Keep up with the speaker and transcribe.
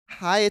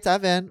Hi, it's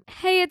Evan.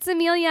 Hey, it's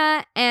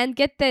Amelia. And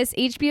get this,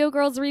 HBO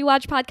Girls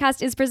Rewatch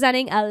Podcast is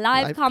presenting a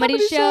live comedy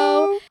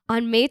show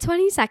on May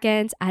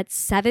 22nd at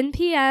 7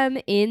 p.m.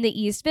 in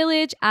the East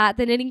Village at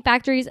the Knitting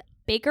Factory's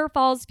Baker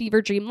Falls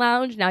Fever Dream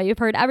Lounge. Now you've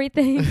heard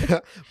everything.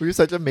 We have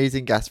such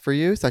amazing guests for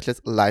you, such as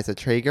Liza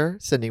Traeger,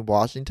 Sydney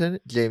Washington,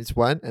 James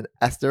Wan, and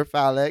Esther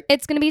Fallick.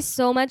 It's going to be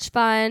so much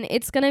fun.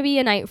 It's going to be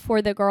a night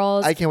for the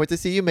girls. I can't wait to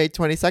see you May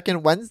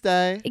 22nd,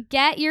 Wednesday.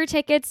 Get your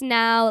tickets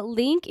now.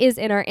 Link is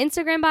in our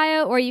Instagram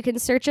bio, or you can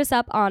search us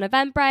up on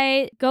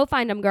Eventbrite. Go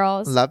find them,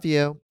 girls. Love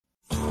you.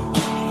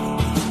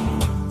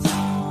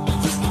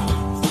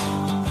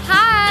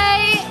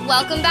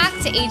 Welcome back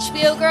to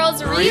HBO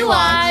Girls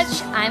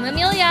Rewatch. I'm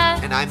Amelia.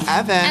 And I'm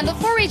Evan. And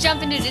before we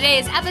jump into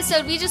today's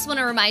episode, we just want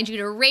to remind you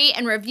to rate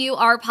and review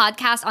our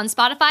podcast on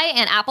Spotify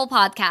and Apple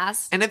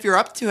Podcasts. And if you're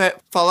up to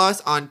it, follow us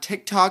on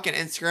TikTok and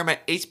Instagram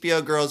at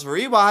HBO Girls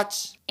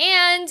Rewatch.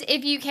 And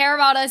if you care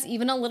about us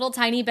even a little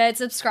tiny bit,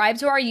 subscribe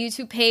to our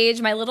YouTube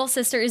page. My little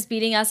sister is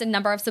beating us in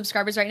number of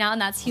subscribers right now, and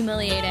that's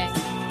humiliating.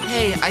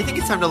 Hey, I think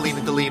it's time to lean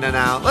into Lena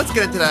now. Let's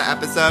get into that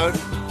episode.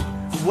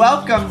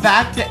 Welcome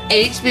back to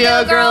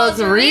HBO Girls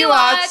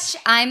Rewatch.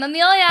 I'm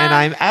Amelia. And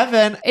I'm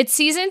Evan. It's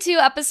season 2,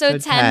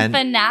 episode 10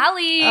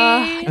 finale.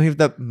 And we have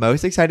the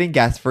most exciting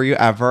guest for you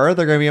ever.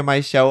 They're going to be on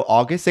my show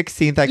August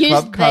 16th at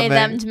Club Cumming. You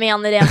themmed me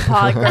on the damn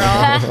pod,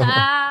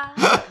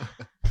 girl.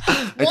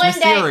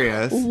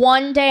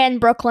 One day in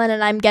Brooklyn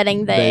and I'm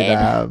getting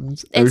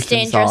it's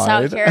dangerous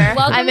out here.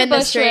 I'm in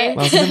the street.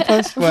 Welcome to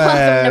Bushwick.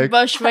 Welcome to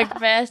Bushwick,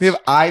 bitch. We have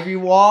Ivy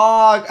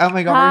Wolk. Oh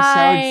my god, we're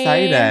so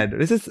excited.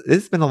 This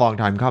has been a long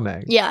time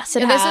coming. Yes,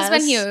 this has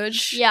been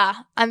huge. Yeah,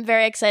 I'm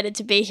very excited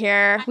to be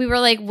here. We were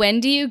like, when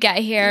do you get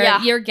here?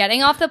 Yeah. You're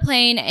getting off the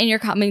plane and you're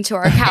coming to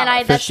our couch.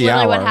 And that's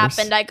literally what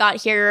happened. I got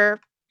here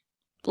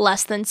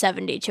less than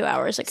 72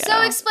 hours ago. So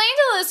explain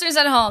to the listeners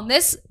at home,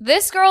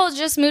 this girl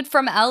just moved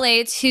from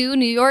LA to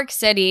New York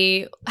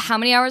City how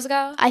many hours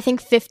ago? I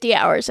think 50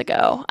 hours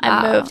ago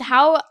I moved.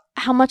 How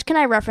much can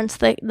I reference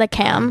the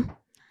cam?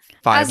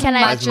 As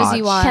much as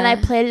you want. Can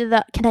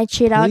I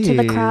cheat out to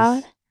the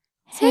crowd?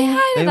 Say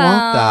hi to them. They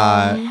want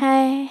that.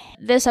 Hey.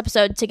 This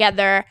episode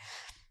together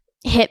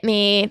hit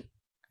me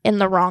in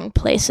the wrong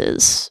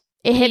places.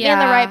 It hit me in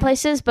the right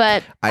places,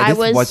 but this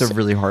was a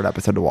really hard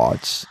episode to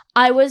watch.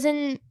 I was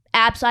in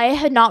apps. I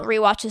had not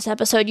rewatched this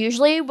episode.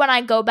 Usually when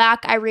I go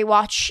back, I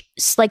rewatch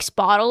like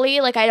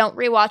spottily. Like I don't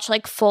rewatch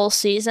like full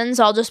seasons.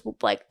 I'll just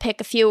like pick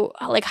a few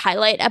like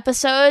highlight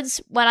episodes.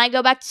 When I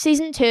go back to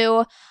season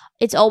 2,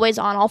 it's always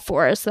on all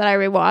fours that I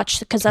rewatch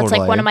because that's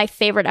like one of my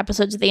favorite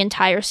episodes of the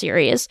entire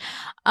series.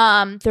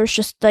 There's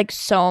just like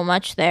so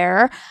much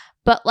there.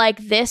 But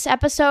like this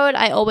episode,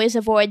 I always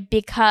avoid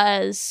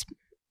because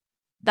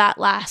that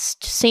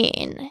last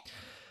scene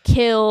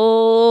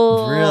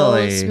kills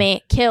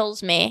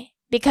me.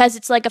 Because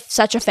it's like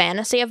such a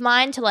fantasy of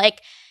mine to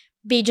like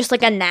be just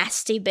like a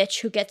nasty bitch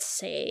who gets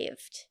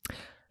saved.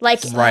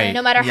 Like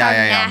no matter how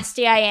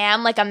nasty I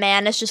am, like a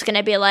man is just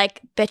gonna be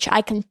like, bitch,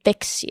 I can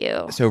fix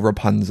you. So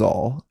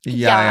Rapunzel.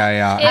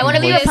 Yeah. I want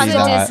to be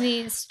Rapunzel. It's a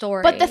Disney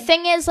story. But the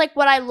thing is, like,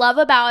 what I love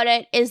about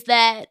it is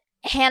that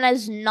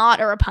Hannah's not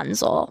a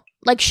Rapunzel.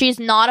 Like, she's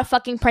not a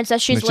fucking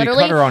princess. She's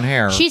literally cut her own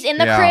hair. She's in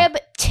the crib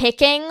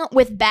ticking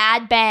with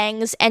bad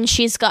bangs, and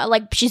she's got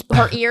like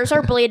her ears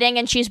are bleeding,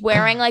 and she's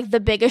wearing like the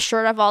biggest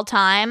shirt of all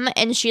time,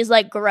 and she's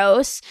like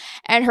gross,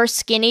 and her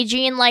skinny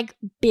jean, like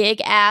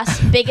big ass,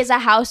 big as a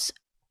house,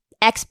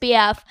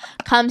 XBF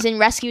comes and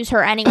rescues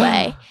her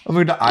anyway. I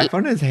mean, the iPhone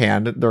in his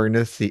hand during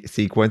this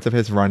sequence of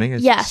his running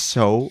is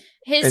so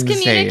his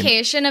insane.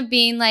 communication of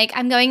being like,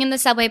 I'm going in the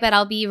subway, but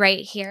I'll be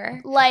right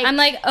here. Like, I'm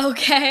like,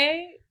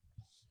 okay.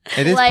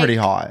 It is pretty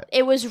hot.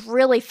 It was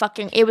really hot.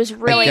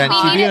 Again,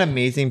 she'd be an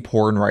amazing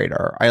porn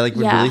writer. I would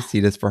really see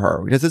this for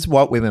her because it's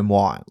what women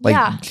want.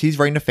 Like she's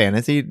writing a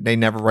fantasy. They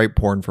never write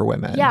porn for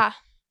women. Yeah.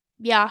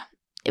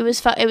 It was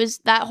It was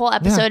that whole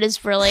episode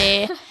is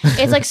really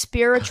it's like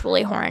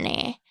spiritually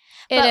horny.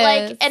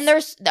 There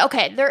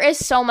is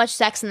so much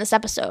sex in this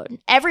episode.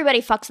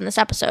 Everybody fucks in this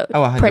episode. Oh,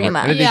 100%. Pretty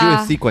much. And they do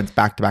a sequence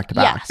back to back to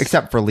back,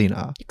 except for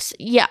Lena.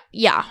 Yeah.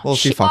 Well,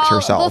 she fucks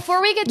herself.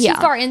 Before we get too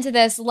far into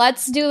this,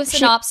 let's do a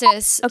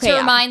synopsis to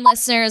remind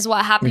listeners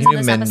what happens in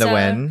this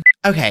episode.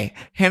 Okay,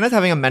 Hannah's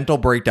having a mental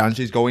breakdown.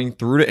 She's going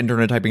through the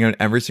internet, typing out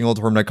every single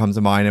term that comes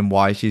to mind and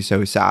why she's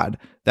so sad.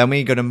 Then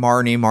we go to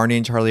Marnie. Marnie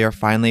and Charlie are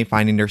finally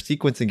finding their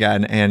sequence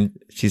again. And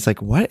she's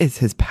like, what is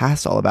his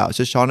past all about?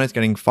 So Shauna is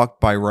getting fucked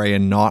by Ray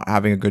and not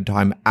having a good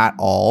time at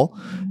all.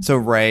 So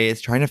Ray is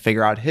trying to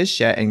figure out his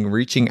shit and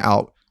reaching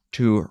out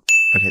to...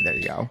 Okay, there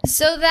you go.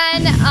 So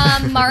then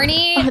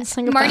Marnie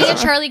and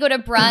Charlie go to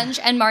brunch,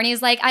 and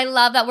Marnie's like, I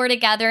love that we're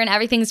together and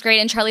everything's great.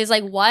 And Charlie's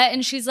like, what?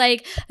 And she's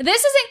like,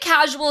 this isn't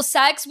casual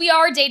sex. We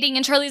are dating.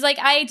 And Charlie's like,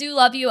 I do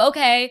love you.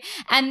 Okay.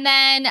 And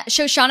then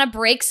Shoshana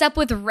breaks up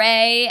with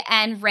Ray,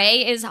 and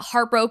Ray is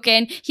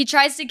heartbroken. He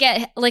tries to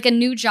get like a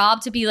new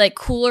job to be like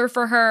cooler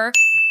for her.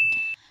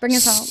 Bring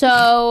us home.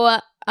 So...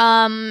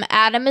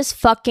 Adam is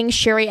fucking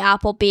Sherry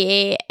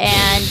Appleby,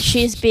 and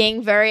she's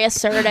being very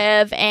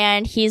assertive,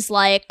 and he's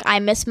like, I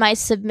miss my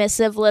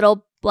submissive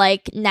little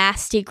like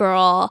nasty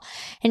girl,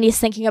 and he's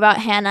thinking about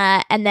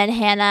Hannah, and then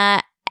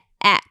Hannah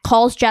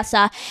calls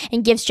Jessa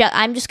and gives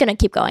I'm just gonna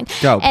keep going.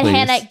 And please.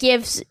 Hannah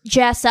gives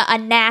Jessa a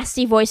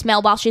nasty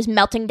voicemail while she's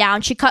melting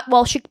down.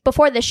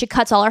 Before this she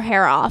cuts all her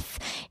hair off.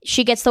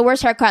 She gets the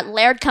worst haircut.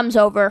 Laird comes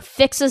over,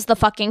 fixes the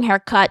fucking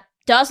haircut,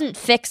 doesn't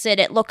fix it.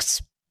 It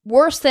looks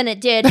worse than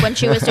it did when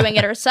she was doing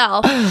it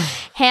herself.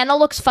 Hannah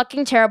looks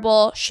fucking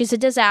terrible. She's a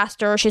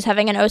disaster. She's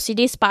having an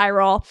OCD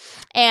spiral,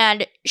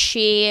 and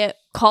she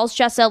calls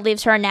Jessa,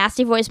 leaves her a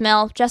nasty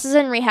voicemail. Jessa's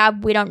in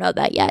rehab. We don't know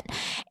that yet.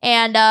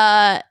 And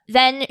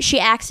then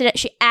she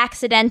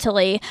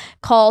accidentally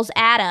calls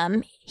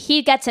Adam.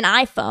 He gets an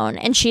iPhone,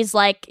 and she's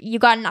like, "You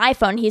got an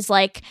iPhone?" He's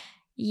like,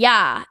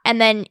 "Yeah."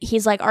 And then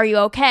he's like, "Are you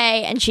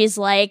okay?" And she's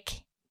like,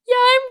 "Yeah,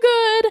 I'm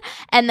good."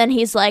 And then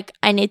he's like,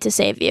 "I need to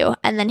save you."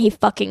 And then he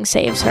fucking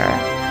saves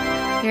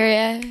her.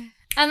 Period.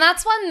 And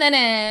that's 1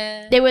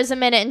 minute. It was 1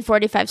 minute and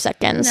 45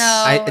 seconds.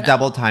 No.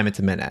 Double time, it's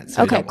a minute.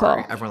 So Okay, don't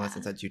worry. cool. Everyone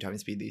listens at 2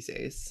 times speed these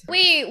days.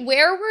 Wait,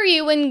 where were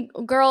you when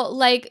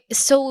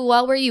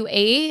were you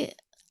 8?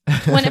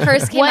 When it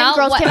first came when out?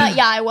 Girls came out,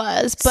 yeah, I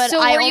was. But so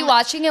were you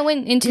watching it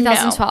in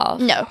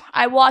 2012? No,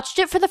 I watched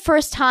it for the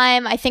first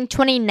time, I think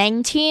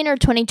 2019 or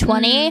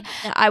 2020.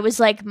 I was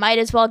like, might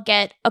as well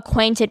get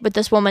acquainted with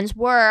this woman's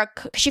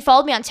work. She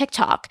followed me on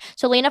TikTok.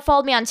 So Lena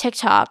followed me on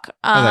TikTok.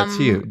 That's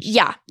huge.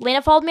 Yeah,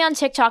 Lena followed me on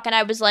TikTok, and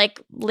I was like,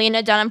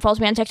 Lena Dunham follows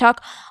me on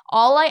TikTok.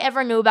 All I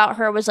ever knew about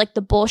her was like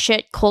the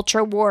bullshit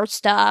culture war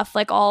stuff,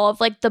 like all of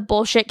like the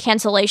bullshit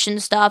cancellation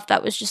stuff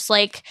that was just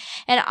like,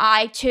 and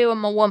I too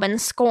am a woman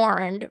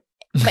scorned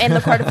in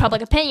the court of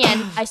public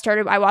opinion.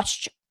 I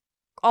watched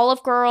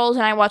Olive Girls,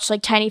 and I watched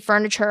like Tiny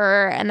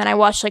Furniture, and then I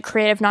watched like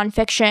creative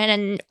nonfiction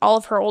and all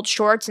of her old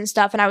shorts and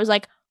stuff, and I was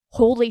like,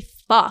 holy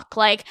fuck.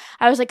 Like,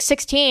 I was like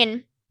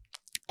 16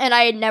 and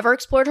I had never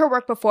explored her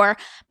work before,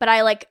 but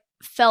I like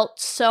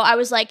I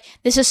was like,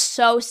 this is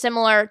so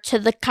similar to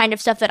the kind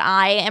of stuff that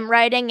I am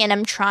writing and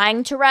I'm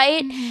trying to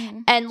write.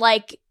 And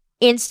like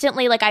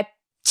instantly, like I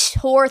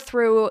tore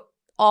through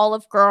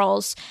Olive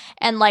Girls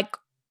and like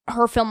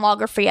her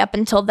filmography up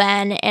until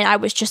then, and I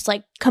was just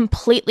like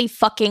completely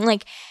fucking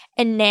like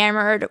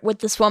enamored with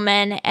this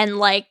woman, and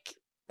like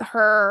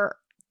her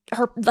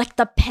like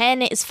the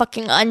pen is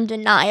fucking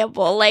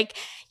undeniable. Like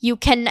you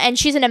can, and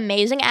she's an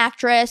amazing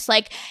actress.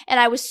 Like, and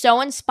I was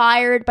so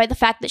inspired by the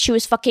fact that she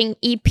was fucking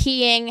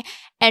EPing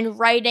and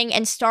writing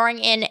and starring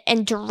in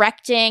and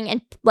directing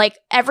and like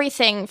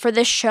everything for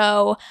this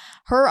show.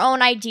 Her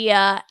own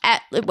idea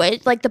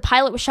like the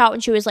pilot was shot when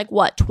she was like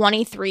what,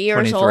 23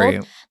 years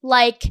old.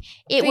 Like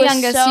it the was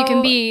youngest so, you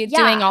can be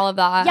doing all of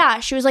that. Yeah,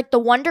 she was like the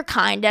wonder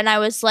kind, and I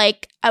was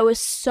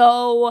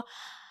so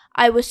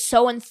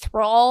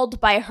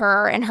enthralled by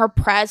her and her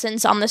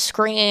presence on the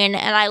screen,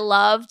 and I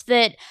loved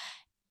that.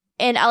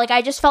 And like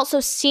I just felt so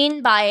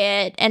seen by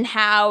it, and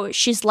how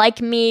she's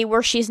like me,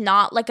 where she's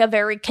not like a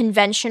very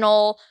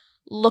conventional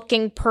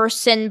looking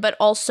person, but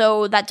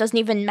also that doesn't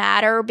even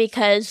matter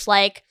because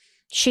like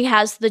she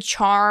has the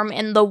charm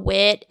and the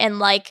wit and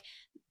like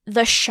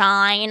the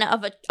shine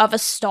of a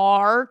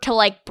star to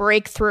like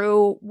break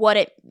through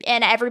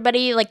and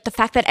everybody, like the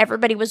fact that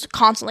everybody was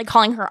constantly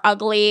calling her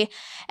ugly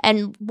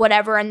and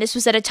whatever, and this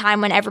was at a time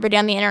when everybody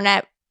on the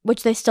internet,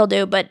 which they still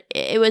do, but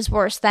it was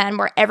worse then,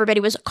 where everybody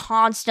was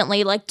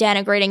constantly like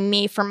denigrating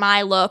me for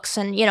my looks,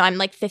 and you know, I'm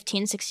like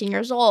 15, 16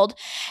 years old,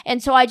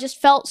 and so I just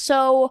felt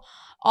so,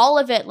 all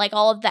of it, like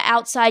all of the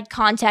outside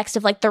context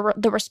of like the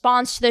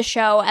response to the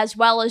show, as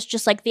well as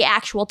just like the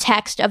actual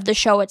text of the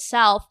show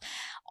itself,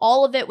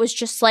 all of it was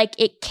just like,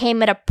 it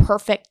came at a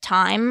perfect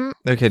time.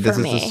 Okay, this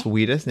is me. the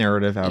sweetest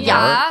narrative ever.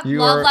 Yeah,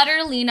 love letter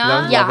to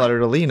Lena. Love letter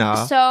to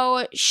Lena.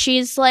 So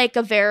she's like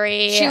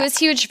she was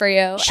huge for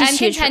you. She's and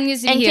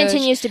continues to be huge. And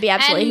continues to be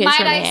absolutely huge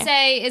for me. And might I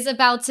say, is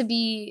about to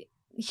be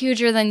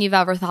huger than you've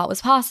ever thought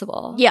was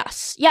possible.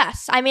 Yes.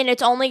 I mean,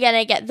 it's only going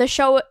to get the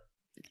show...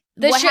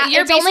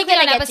 You're basically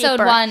on episode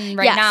 1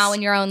 right now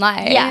in your own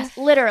life. Yes,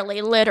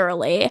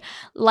 literally.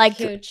 Like,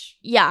 huge.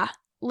 Yeah.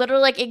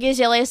 Literally, like Iggy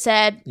Azalea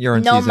said, You're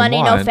in no money,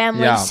 1. no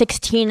family, yeah.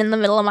 16 in the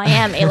middle of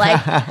Miami.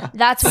 Like,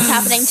 that's what's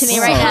happening to me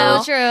right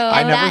now. True.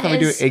 I never thought we'd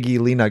do Iggy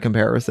Lena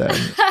comparison.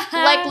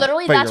 Like,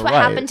 literally, But that's you're what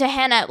right. happened to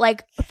Hannah.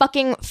 Like,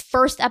 fucking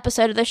first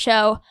episode of the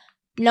show,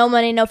 no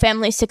money, no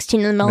family, 16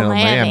 in the middle of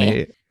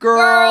Miami.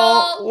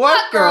 Girl,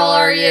 what girl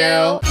are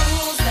you?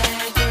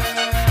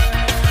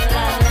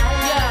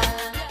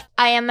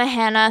 I am a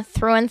Hannah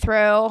through and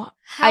through.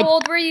 How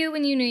old were you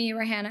when you knew you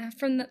were Hannah?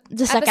 From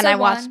the second I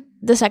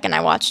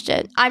watched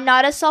it. I'm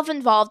not as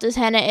self-involved as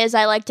Hannah is.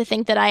 I like to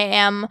think that I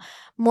am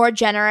more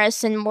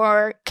generous and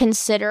more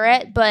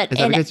considerate, but Is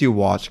that because you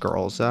watch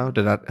Girls though?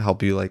 Did that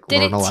help you like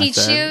Did learn a it lesson?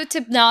 teach you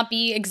to not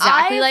be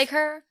exactly like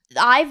her?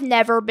 I've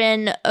never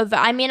been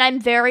I'm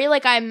very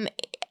like I'm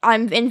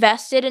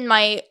invested in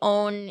my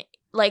own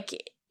like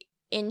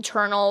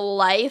internal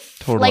life.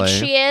 Totally. Like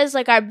she is,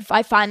 like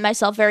I find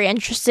myself very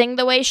interesting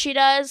the way she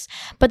does,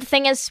 but the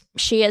thing is,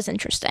 she is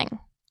interesting.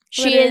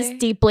 She is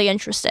deeply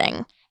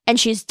interesting, and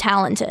she's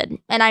talented,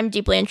 and I'm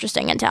deeply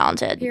interesting and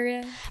talented.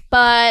 Period.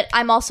 But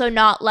I'm also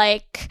not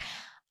like,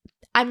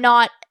 I'm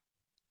not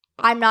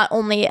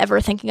only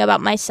ever thinking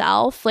about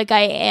myself. Like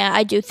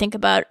I do think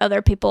about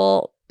other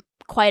people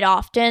quite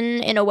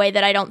often in a way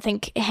that I don't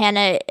think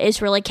Hannah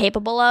is really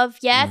capable of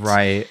yet.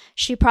 Right.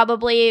 She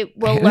probably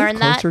will Hannah's learn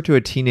that. closer to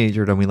a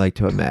teenager than we like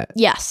to admit.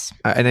 Yes.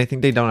 And I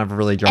think they don't ever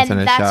really dress in a show.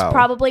 And that's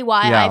probably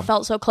why I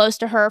felt so close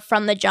to her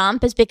from the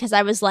jump, is because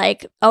I was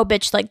like, oh,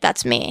 bitch, like,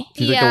 that's me.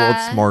 She's like the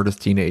world's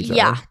smartest teenager.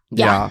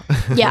 Yeah.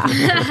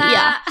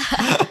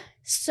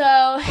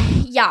 So,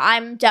 yeah,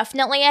 I'm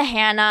definitely a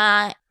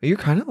Hannah. You're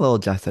kind of a little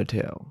Jessa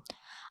too.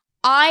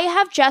 I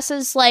have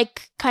Jessa's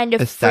like kind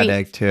of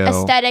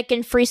aesthetic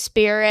and free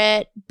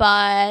spirit,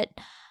 but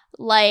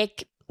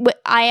like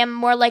I am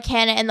more like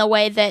Hannah in the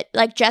way that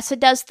like Jessa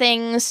does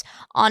things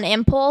on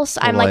impulse.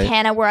 I'm like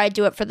Hannah where I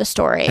do it for the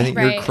story. I think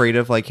you're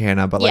creative like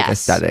Hannah, but like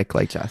aesthetic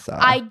like Jessa.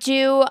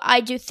 I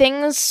do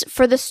things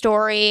for the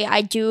story.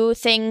 I do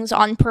things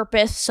on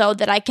purpose so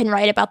that I can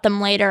write about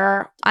them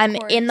later. I'm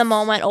in the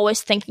moment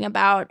always thinking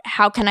about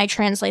how can I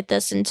translate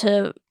this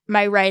into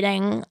my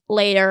writing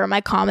later,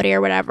 my comedy or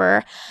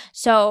whatever.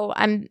 So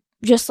I'm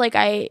just like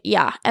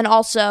and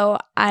also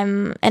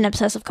I'm an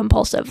obsessive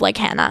compulsive like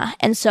Hannah,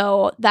 and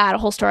so that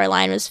whole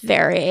storyline was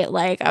very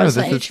like I was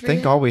like,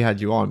 thank God we had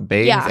you on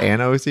bangs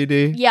and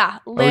OCD. Yeah,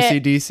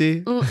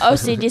 OCDC.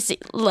 OCDC.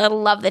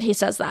 Love that he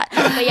says that.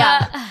 But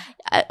yeah,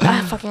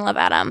 I fucking love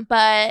Adam.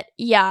 But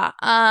yeah,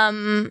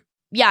 and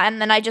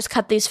then I just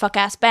cut these fuck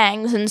ass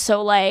bangs, and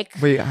so like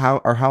wait,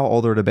 how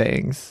old are the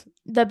bangs?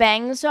 The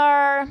bangs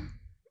are.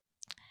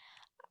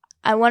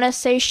 I want to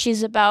say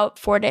she's about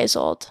 4 days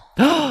old.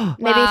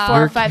 Maybe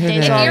 4 or 5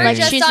 days old. If you're like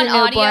just she's on a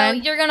audio,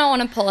 newborn. you're gonna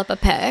want to pull up a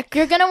pic.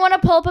 You're gonna want to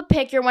pull up a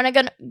pic. You're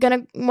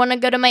gonna want to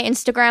go to my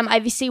Instagram,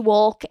 Ivy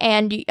Wolk,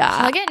 and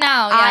plug it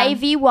now. Yeah.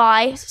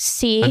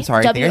 IVYC. I'm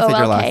sorry, I think I said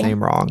your last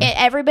name wrong.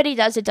 Everybody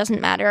does. It doesn't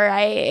matter.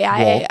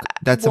 Wolk.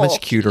 That's so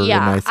much cuter than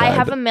I said. I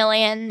have a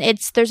million.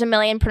 There's a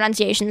million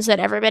pronunciations that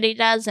everybody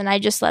does, and I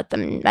just let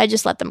them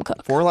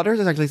cook. 4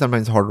 letters is actually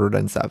sometimes harder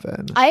than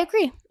 7. I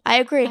agree.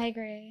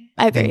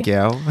 Thank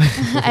you.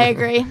 I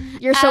agree.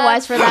 You're so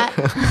wise for that.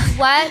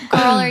 What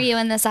girl are you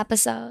in this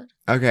episode?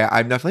 Okay,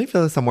 I'm definitely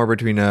feeling somewhere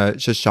between a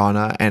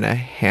Shoshana and a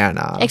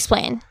Hannah.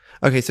 Explain.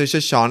 Okay, so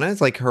Shoshana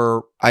is like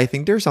her. I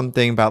think there's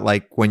something about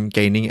like when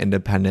gaining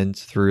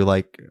independence through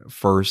like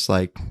first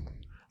like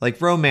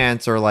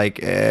romance or like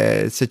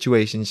a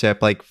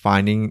situationship, like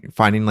finding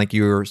like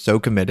you're so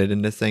committed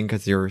in this thing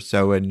because you're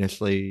so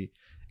initially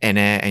in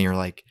it, and you're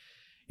like.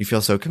 You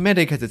feel so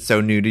committed because it's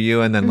so new to you.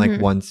 And then like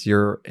once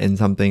you're in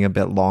something a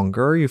bit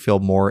longer, you feel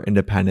more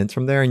independence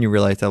from there. And you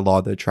realize that a lot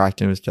of the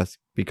attraction was just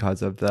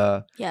because of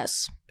the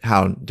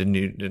how the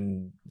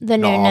newness.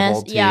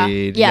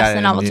 Novelty,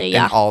 the novelty.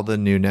 And all the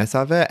newness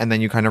of it. And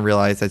then you kind of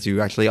realize as you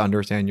actually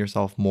understand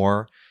yourself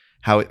more,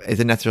 how it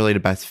isn't necessarily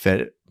the best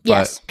fit. But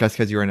just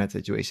because you're in that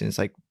situation, it's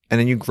like, and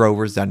then you grow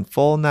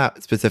resentful in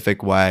that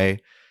specific way.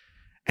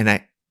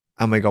 And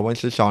oh my God, when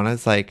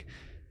Shoshana's like,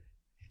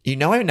 you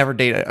know, I would never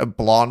date a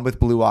blonde with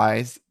blue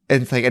eyes.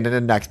 And it's like, and then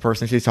the next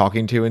person she's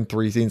talking to, and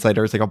 3 scenes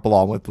later, it's like a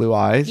blonde with blue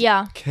eyes.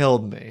 Yeah.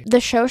 Killed me. The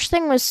Shosh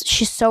thing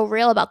she's so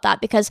real about that,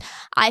 because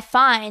I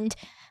find,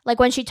 like,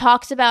 when she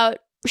talks about,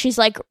 she's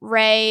like,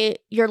 Ray,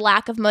 your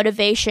lack of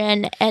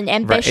motivation and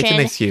ambition. Right, it's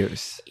an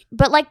excuse.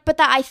 But that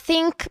I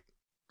think,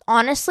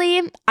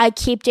 honestly, I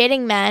keep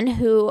dating men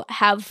who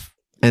have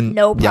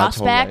no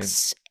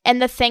prospects. Totally. And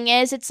the thing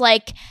is, it's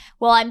like,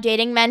 well, I'm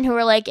dating men who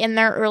are like in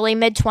their early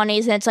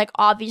mid-20s, and it's like,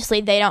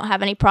 obviously they don't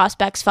have any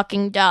prospects.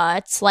 Fucking duh.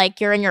 It's like,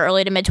 you're in your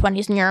early to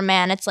mid-20s and you're a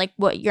man. It's like,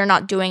 what, you're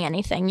not doing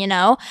anything, you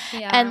know?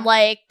 Yeah. And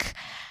like,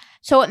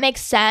 so it makes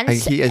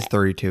sense. He is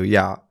 32.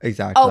 Yeah,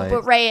 exactly. Oh,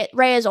 but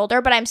Ray is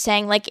older. But I'm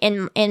saying, like,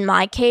 in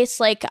my case,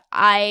 like,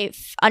 I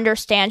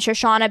understand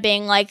Shoshana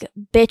being like,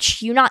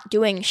 bitch, you not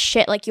doing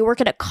shit. Like, you work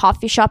at a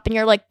coffee shop and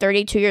you're like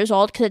 32 years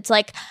old. Because it's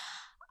like,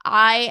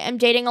 I am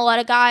dating a lot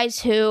of guys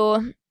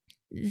who...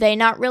 they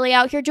not really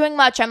out here doing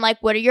much. I'm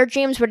like, what are your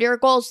dreams? What are your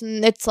goals?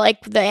 And it's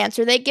like, the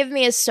answer they give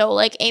me is so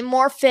like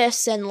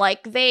amorphous and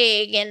like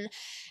vague. And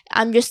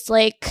I'm just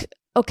like,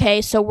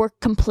 okay, so we're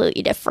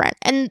completely different.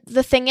 And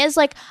the thing is,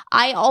 like,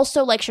 I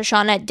also, like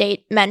Shoshana,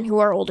 date men who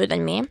are older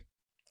than me.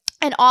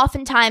 And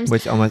oftentimes,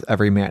 which almost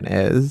every man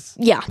is.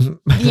 Yeah. To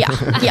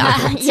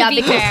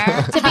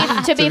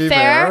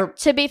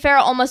be fair,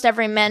 almost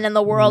every man in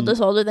the world is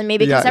older than me,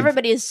 because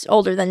everybody is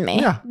older than me.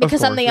 Yeah,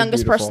 because I'm the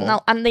youngest person.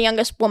 I'm the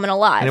youngest woman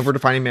alive. And if we're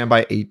defining man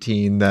by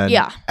 18, then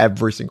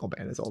every single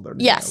man is older than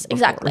yes, you,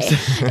 exactly.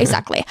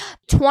 Exactly.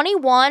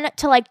 21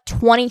 to like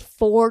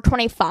 24,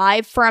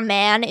 25 for a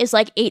man is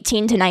like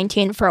 18 to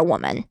 19 for a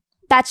woman.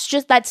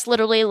 That's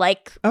literally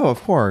like. Oh,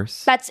 of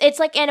course. It's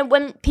like, and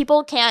when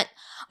people can't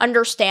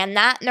understand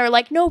that, and they're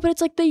like, no, but it's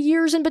like the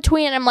years in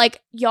between, and I'm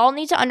like, y'all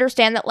need to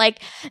understand that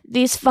like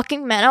these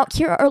fucking men out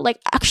here are like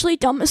actually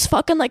dumb as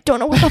fuck and like don't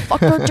know what the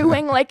fuck they're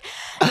doing. Like,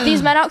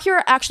 these men out here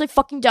are actually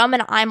fucking dumb,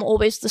 and I'm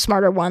always the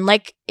smarter one.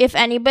 Like, if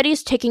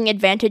anybody's taking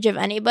advantage of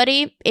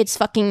anybody, it's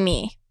fucking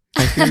me.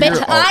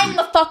 Bitch, I'm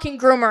the fucking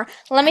groomer.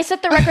 Let me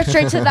set the record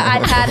straight to the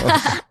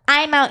iPad.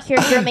 I'm out here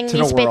grooming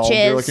these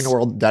bitches. You're looking the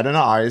world dead in the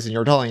eyes, and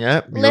you're telling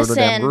it. You're the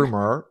damn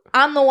groomer.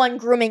 I'm the one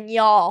grooming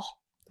y'all.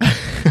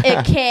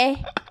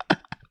 Okay.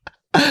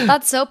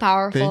 That's so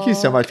powerful. Thank you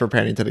so much for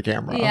panning to the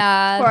camera.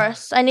 Yeah. Of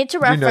course. I need to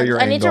You know reference.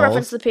 your I need to angles.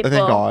 reference the people.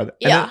 Thank God. And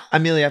Yeah. then,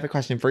 Amelia, I have a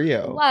question for you.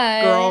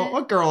 What? Girl,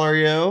 what girl are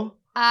you?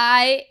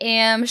 I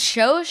am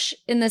Shosh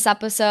in this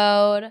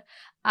episode.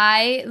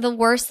 The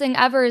worst thing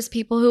ever is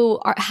people who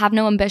have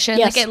no ambition.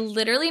 Yes. Like, it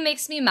literally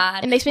makes me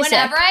mad. It makes me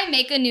Whenever sick. I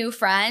make a new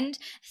friend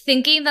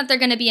thinking that they're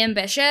going to be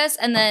ambitious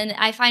and then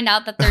I find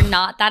out that they're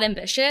not that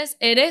ambitious,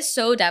 it is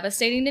so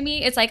devastating to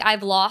me. It's like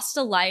I've lost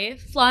a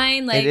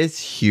lifeline. Like, it is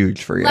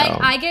huge for you. Like,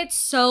 I get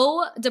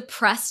so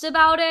depressed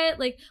about it.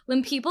 Like,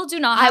 when people do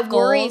not have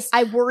goals.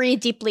 I worry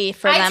deeply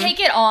for them. I take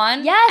it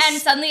on. Yes. And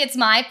suddenly it's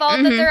my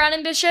fault that they're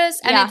unambitious.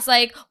 And Yeah. it's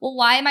like, well,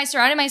 why am I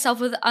surrounding myself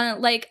with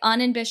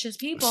unambitious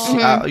people?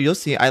 You'll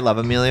see. I love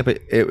Amelia, but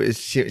it was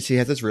she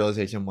has this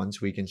realization once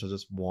a week, and she'll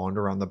just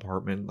wander around the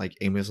apartment, like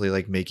aimlessly,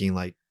 like making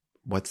like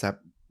what's that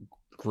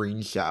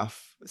Green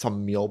Chef,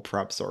 some meal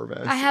prep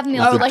service. I have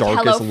meal With the prep. like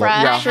darkest HelloFresh. look. Yeah,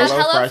 I have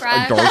HelloFresh,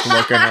 HelloFresh. a dark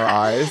look in her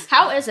eyes.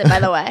 How is it, by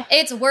the way?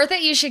 It's worth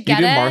it. You should You get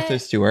do it. Martha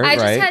Stewart, I right?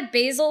 just had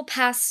basil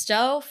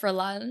pesto for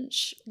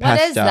lunch. What is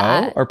pesto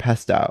that? or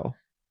pesto?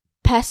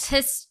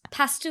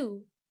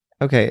 Pesto.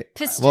 Okay.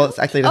 Pesto? Well, it's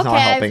actually that's not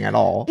Okay. helping at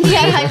all.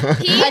 Yeah, a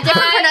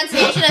different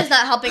pronunciation is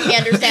not helping me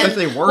understand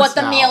Especially worse what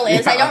the now. meal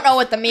is. I Yeah. don't know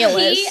what the meal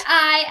is.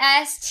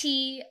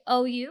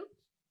 Pistou.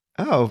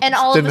 Oh. And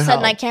all of a didn't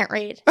sudden, I help. can't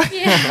read.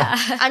 Yeah.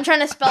 I'm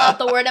trying to spell out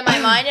the word in my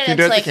mind, Can you and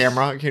do it it's at the like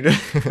camera? Can you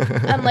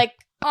do I'm like,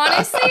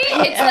 Honestly,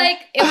 it's Yeah. like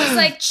it was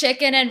like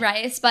chicken and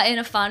rice, but in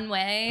a fun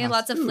way.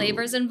 Lots of Ooh.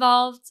 flavors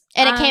involved.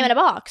 and it came in a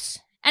box,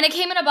 And it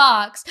came in a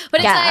box.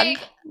 But it's Gag.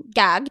 like,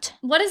 gagged.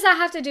 what does that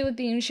have to do with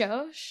being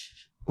Shosh?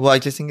 Well, I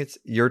just think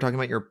you're talking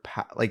about your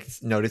like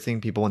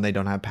noticing people when they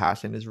don't have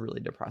passion is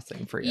really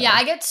depressing for you. Yeah,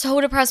 I get so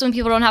depressed when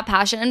people don't have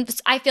passion. And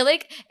I feel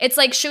like it's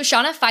like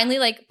Shoshana finally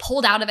like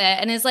pulled out of it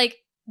and is like,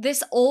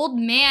 this old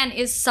man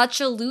is such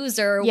a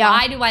loser. Yeah.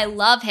 Why do I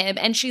love him?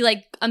 And she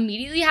like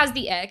immediately has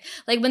the ick.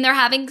 Like when they're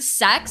having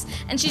sex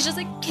and she's just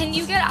like, can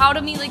you get out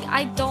of me? Like,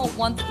 I don't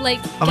want like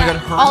Oh my get- God,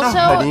 her Also-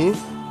 and the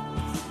hoodie.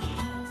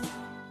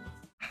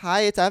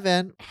 Hi, it's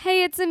Evan.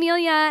 Hey, it's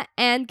Amelia.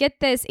 And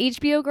get this,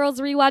 HBO Girls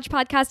Rewatch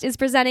Podcast is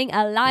presenting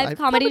a live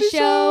comedy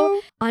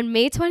show on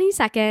May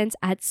 22nd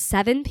at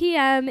 7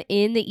 p.m.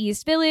 in the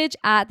East Village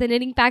at the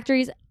Knitting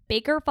Factory's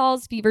Baker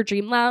Falls Fever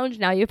Dream Lounge.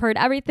 Now you've heard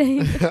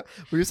everything.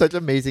 We have such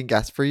amazing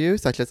guests for you,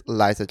 such as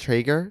Liza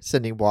Traeger,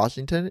 Sydney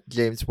Washington,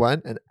 James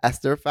Wen, and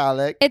Esther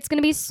Fallick. It's going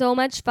to be so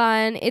much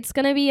fun. It's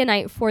going to be a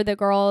night for the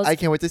girls. I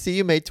can't wait to see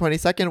you May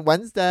 22nd,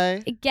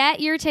 Wednesday. Get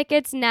your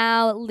tickets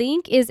now.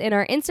 Link is in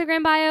our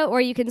Instagram bio,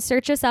 or you can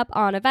search us up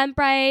on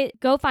Eventbrite.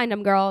 Go find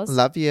them, girls.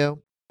 Love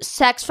you.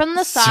 Sex from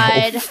the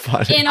side. So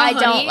funny. In a I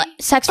don't hoodie? like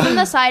sex from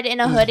the side in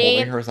a She's hoodie.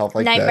 holding herself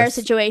like Nightmare this.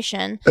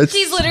 situation. It's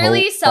She's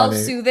literally so funny.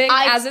 self-soothing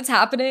I- as it's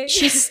happening.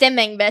 She's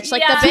stimming, bitch.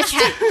 Like Yeah.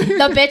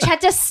 the bitch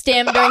had to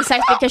stim during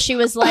sex because she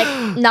was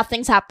like,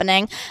 nothing's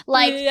happening.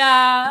 Like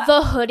yeah.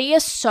 the hoodie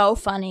is so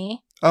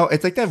funny. Oh,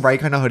 it's like that right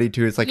kind of hoodie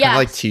too. It's like kind Yes. of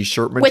like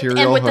t-shirt With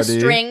material and with hoodie. the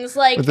strings,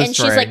 like, With the and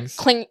she's like strings.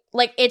 cling,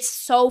 like it's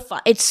so fun.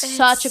 It's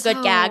such a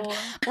good gag.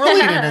 We're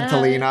leaning into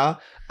Lena.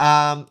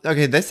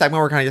 Okay, this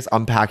segment we're kind of just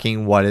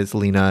unpacking what is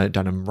Lena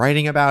Dunham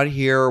writing about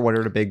here. What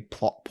are the big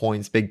plot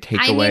points, big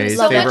takeaways,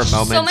 favorite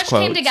moments, so much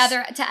quotes. came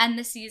together to end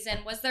the season.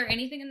 Was there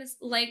anything in this?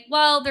 Like,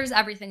 well, there's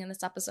everything in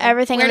this episode.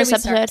 Everything Where in do this we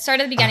start? episode. Start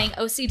at the beginning.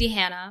 OCD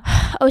Hannah.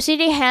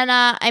 OCD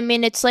Hannah, I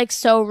mean, it's like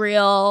so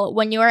real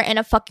when you are in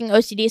a fucking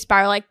OCD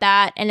spiral like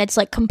that, and it's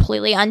like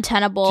completely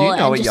untenable. Do you know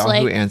and what just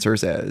Yahoo like,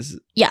 Answers is?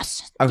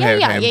 yes, Okay,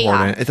 yeah, okay,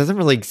 important. It doesn't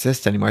really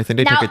exist anymore. I think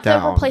they Now took it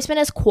down. the replacement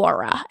is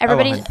Quora.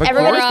 Everybody's but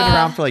everybody's Quora's been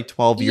around for like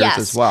 12 years Yes.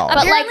 as well. But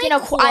like, Apparently you know,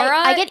 Quora-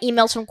 I get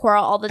emails from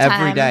Quora all the time.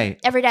 Every day.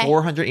 Every day.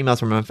 400 emails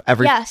from them.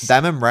 Yes.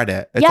 Them and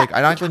Reddit. It's Yeah. like,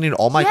 I don't actually need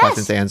all my Yes.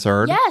 questions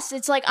answered. Yes,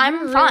 it's like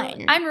I'm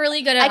fine. I'm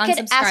really good at I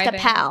could ask a unsubscribing.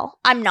 pal.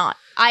 I'm not.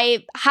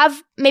 I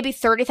have maybe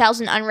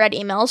 30,000 unread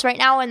emails right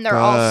now, and they're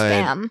all Good.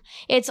 spam.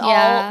 It's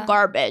Yeah. all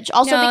garbage.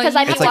 Also, No, because you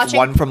I've been It's like watching.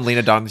 one from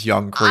Lena Dunham's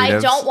Young Creatives. I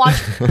don't watch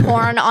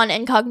porn on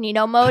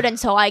incognito mode, and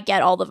so I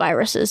get all the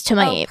viruses to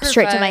my Oh,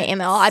 straight to my perfect.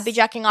 email. I'd be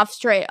jacking off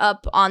straight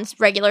up on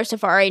regular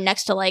Safari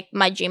next to like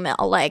my Gmail,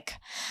 like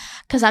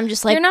because I'm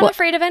just like You're not what-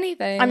 afraid of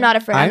anything. I'm not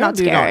afraid. I'm not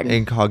do it on scared.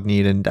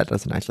 incognito, and that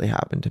doesn't actually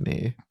happen to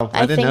me.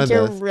 I didn't think know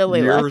you're this.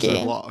 really Years lucky.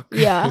 of luck.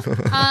 Yeah.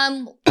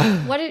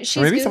 What is she?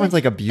 Or maybe someone's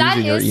like abusing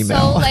That your is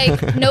email. so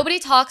like nobody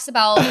talks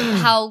about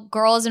how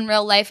girls in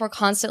real life are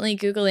constantly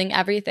Googling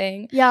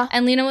everything. Yeah.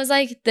 And Lena was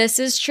like, "This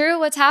is true.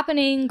 What's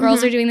happening?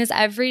 Girls are doing this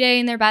every day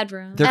in their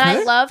bedroom." They're And I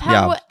kinda- love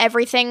how yeah.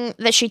 everything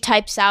that she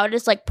types out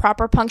is like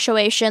proper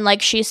punctuation.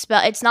 Like she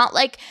spell. It's not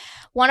like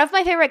one of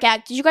my favorite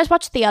gags. Did you guys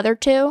watch the other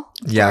two?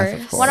 Yes, of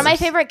course. course. One of my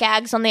favorite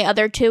gags on the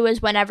other two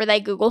is whenever they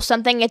Google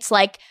something, it's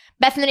like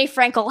Bethany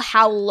Frankel,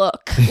 how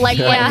look. Like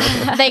Yeah.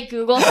 when they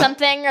Google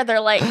something or they're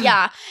like,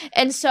 yeah.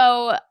 And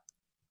so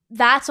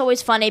that's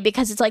always funny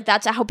because it's like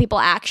that's how people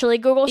actually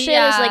Google shit.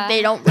 Yeah. Is like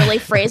they don't really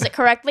phrase it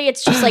correctly.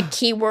 It's just like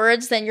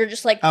keywords. Then you're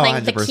just like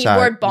playing the 100%.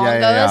 keyword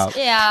bongos.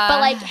 Yeah.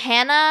 But like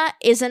Hannah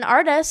is an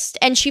artist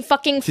and she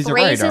fucking She's a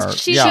phrases. writer.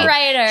 She's Yeah. a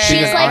writer.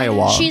 She's in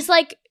Iowa. She's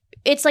like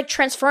it's like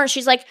transference.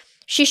 She's like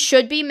she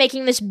should be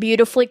making this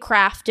beautifully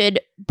crafted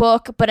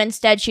book, but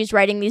instead she's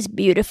writing these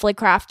beautifully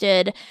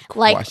crafted,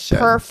 like Questions.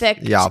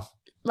 perfect, Yeah.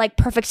 like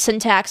perfect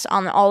syntax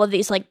on all of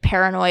these like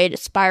paranoid,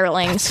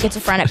 spiraling,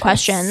 schizophrenic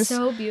questions.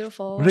 So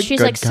beautiful. What a She's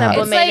good like cat.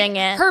 sublimating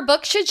it. Her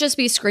book should just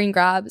be screen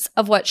grabs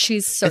of what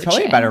she's searching. It's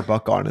probably a better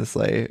book,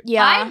 honestly.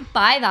 Yeah. I'd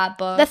buy that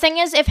book. The thing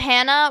is, if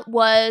Hannah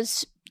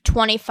was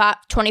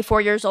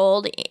 24 years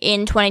old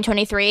in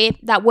 2023,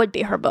 that would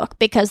be her book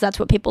because that's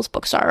what people's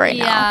books are right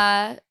now.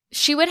 Yeah.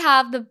 She would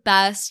have the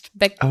best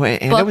book. Oh,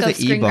 and book it was of an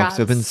screen ebook, so grabs.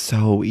 it'd been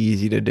so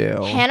easy to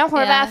do. Hannah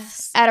Horvath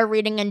Yes. at a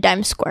reading in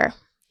Dime Square.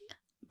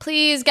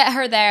 Please get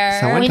her there.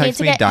 Someone We need texted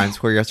to me get- Dime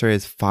Square yesterday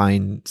as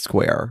Fine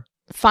Square.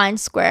 Fine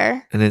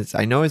Square. And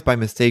I know it's by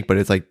mistake, but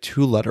it's like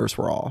 2 letters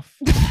were off.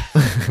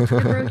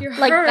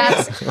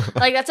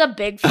 Like that's a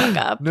big fuck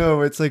up.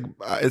 No, it's like,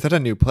 is that a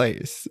new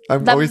place?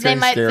 I'm That- always they getting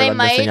might scared they I'm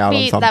might missing out on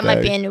be something. that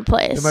might be a new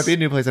place. It might be a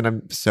new place and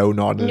I'm so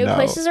not in the New know.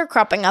 places are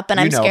cropping up and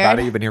you I'm know scared. about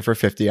it. You've been here for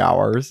 50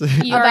 hours.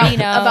 You already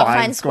know. about Fine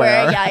Fine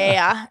Square.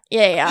 Square.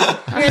 Yeah.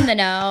 You're in the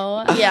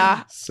know.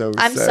 Yeah. So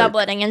I'm sick.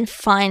 subletting in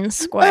Fine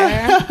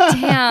Square.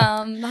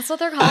 Damn. That's what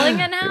they're calling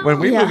it now? When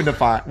we Yeah. move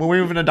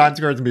into Dime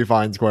Square, it's gonna be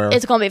Fine Square.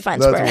 It's gonna be Fine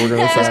That's Square. what we're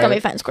gonna It's say. gonna be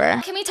Fine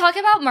Square. Can we talk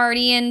about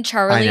Marty and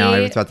Charlie? I know. I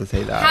was about to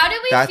say that. How do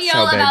we That's feel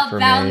so big about for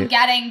them me.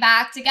 getting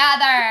back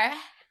together?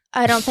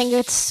 I don't think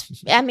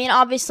it's. I mean,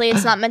 obviously,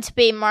 it's not meant to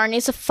be.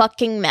 Marnie's a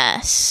fucking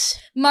mess.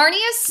 Marnie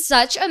is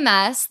such a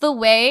mess. The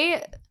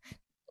way.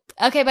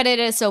 Okay, but it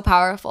is so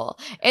powerful.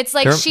 It's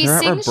like they're, she they're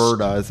sings. at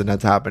Roberta's and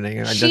that's happening,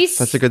 and She's-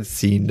 that's such a good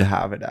scene to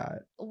have it at.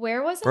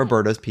 Where was it?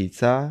 Roberta's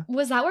Pizza.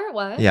 Was that where it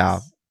was? Yeah.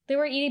 They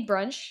were eating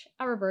brunch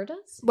at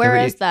Roberta's? Where They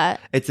were is that?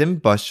 It's in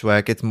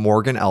Bushwick. It's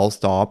Morgan L.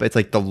 Stop. It's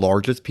like the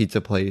largest pizza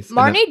place. and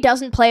Marnie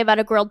doesn't play about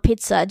a grilled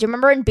pizza. Do you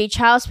remember in Beach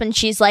House when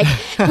she's like,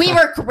 "We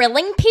were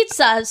grilling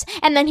pizzas,"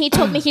 and then he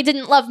told me he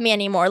didn't love me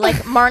anymore? Like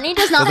Marnie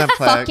does not Doesn't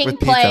play fucking with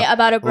play pizza.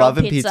 about a grilled Love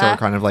and pizza are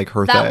kind of like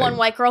her That thing. one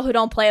white girl who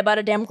don't play about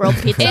a damn grilled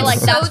pizza. It's Like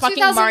so that's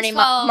fucking Marnie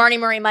 2012.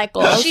 Marie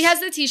Michaels. She has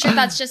the t-shirt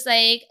that's just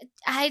like,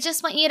 I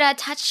just want you to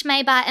touch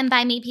my butt and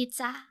buy me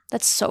pizza.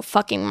 That's so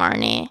fucking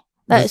Marnie.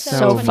 That is That's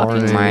so so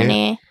fucking Marnie.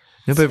 Marnie.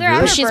 No, but They're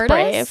really, at She's Roberta's?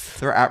 brave.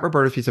 they're at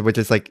Roberta's Pizza, which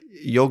is like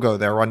you'll go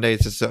there one day.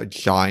 It's just a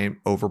giant,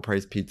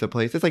 overpriced pizza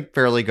place. It's like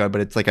fairly good, but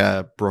it's like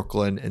a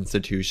Brooklyn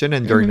institution.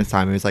 And during this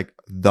time, it was like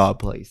the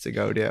place to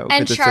go to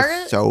And because it's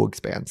just so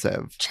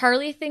expansive.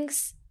 Charlie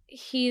thinks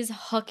he's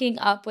hooking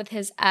up with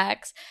his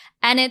ex.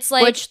 And it's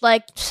like... Which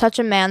like such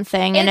a man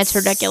thing, and it's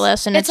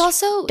ridiculous, and it's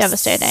also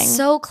devastating.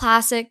 so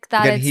classic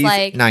that Again, it's he's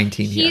like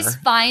 19 he's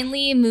here.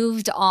 finally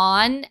moved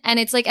on, and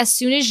it's like as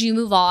soon as you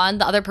move on,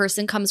 the other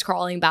person comes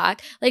crawling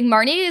back. Like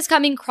Marnie is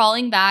coming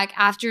crawling back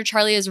after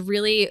Charlie has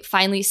really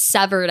finally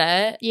severed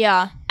it,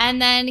 yeah.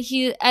 and then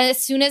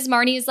as soon as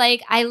Marnie's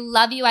like, "I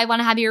love you, I want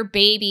to have your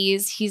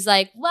babies," he's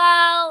like,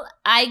 "Well,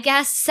 I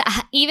guess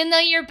even though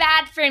you're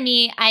bad for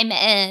me, I'm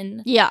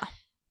in." Yeah.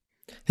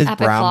 His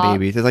Epic brown flop.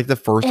 babies. It's like the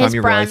first His time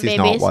you brown realize he's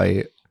babies. not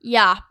white.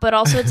 Yeah, but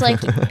also it's like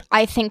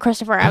I think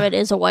Christopher Abbott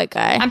is a white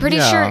guy. I'm pretty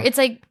Yeah. sure it's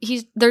like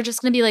they're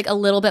just gonna be like a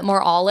little bit more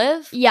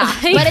olive. Yeah,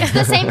 Like- but it's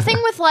the same thing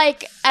with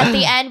like at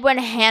the end when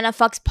Hannah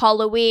fucks Paul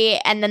Louis,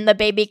 and then the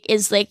baby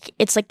is like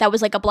it's like that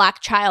was like a black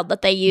child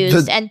that they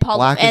used, The and Paul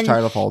blackest and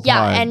child of all yeah,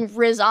 time. and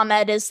Riz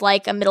Ahmed is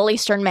like a Middle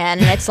Eastern man,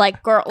 and it's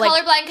like girl like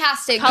colorblind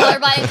casting. Color-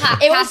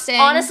 Colorblind it was casting.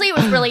 honestly it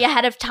was really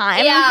ahead of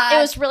time. Yeah.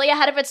 It was really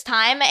ahead of its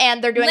time,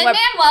 and they're doing what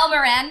Lin-Manuel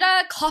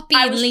Miranda copied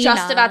I was Lena.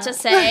 just about to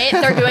say.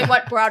 They're doing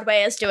what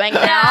Broadway is doing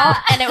now, Yeah.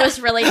 and it was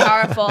really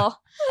powerful.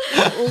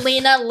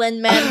 Lena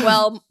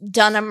Lin-Manuel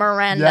Dunham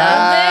Miranda.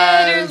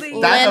 Yes.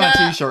 Literally. That's on Lena-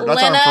 a t-shirt.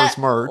 That's Lena- our first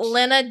merch.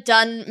 Lena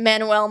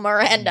Dunn-Manuel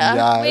Miranda.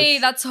 Yes. Wait,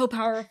 that's so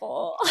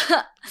powerful.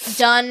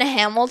 Dunn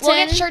Hamilton.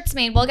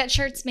 We'll get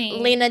shirts made.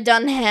 Lena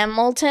Dunn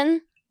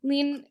Hamilton.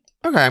 Lean.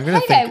 Okay, I'm gonna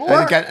Okay, think. we're-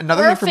 And again,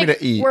 another thing for me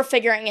to eat. We're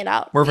figuring it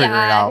out. We're figuring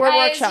it out. We're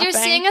Guys, workshopping. you're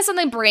seeing us on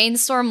the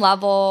brainstorm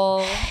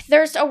level.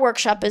 There's a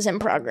workshop is in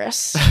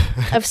progress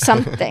of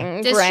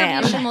something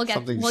Distribution. grand. We'll get.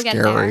 Something We'll get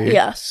scary. there.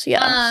 Yes,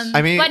 yes.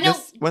 I mean, but no.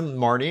 this, when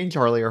Marty and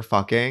Charlie are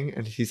fucking,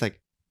 and he's like,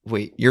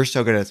 "Wait, you're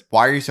so good at this.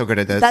 Why are you so good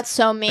at this?" That's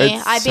so me.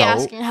 It's I'd be so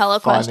asking hella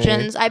funny.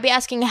 questions. I'd be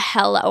asking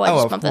hella. Oh, I Oh,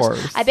 just of bumped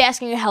course. this. I'd be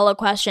asking you hella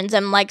questions.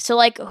 I'm like, so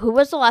like, who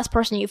was the last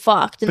person you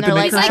fucked? And But they're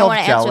to like, make I yourself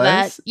want to answer that.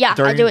 jealous Yeah, I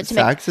during do it to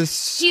make. sex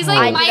is He's so like,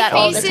 I do my that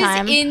all the face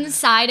time. is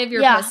inside of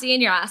your Yeah. pussy,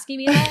 and you're asking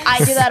me that. I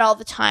do that all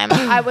the time.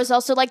 I was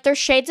also like, there's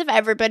shades of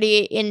everybody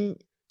in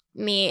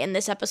me in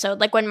this episode.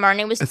 Like when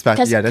Marnie was Especially-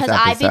 because yeah, this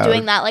I'd be episode.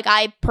 doing that. Like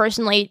I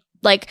personally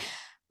like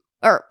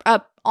or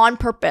on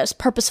purpose,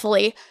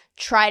 purposefully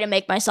try to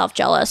make myself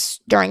jealous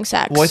during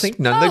sex. Well, I think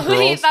none of the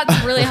Wait, girls.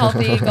 that's really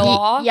healthy. Go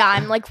off. Yeah,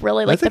 I'm like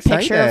really like That's the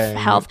picture of exciting.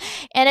 health.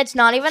 And it's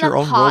not even It's your a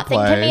own hot thing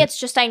to roleplay. me. It's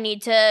just I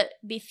need to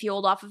be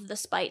fueled off of the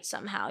spite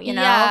somehow, you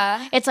know?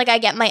 Yeah. It's like I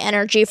get my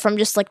energy from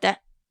just like the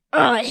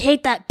I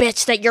hate that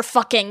bitch that you're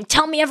fucking.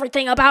 Tell me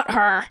everything about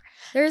her.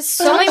 There's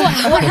Tell me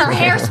what her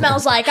hair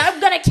smells like. I'm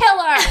gonna kill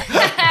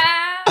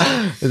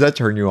her. Does that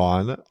turn you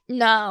on?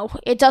 No,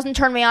 it doesn't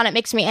turn me on. It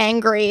makes me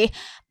angry.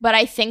 But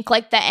I think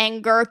like the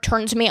anger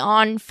turns me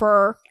on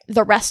for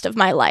the rest of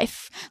my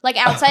life. Like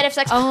outside of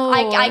sex,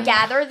 I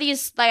gather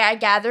these. Like I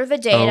gather the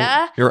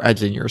data. You're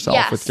edging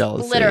yourself with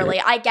jealousy. Literally,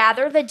 I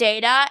gather the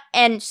data,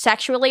 and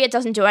sexually, it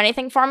doesn't do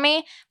anything for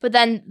me. But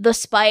then the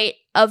spite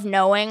of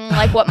knowing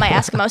like what my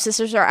Eskimo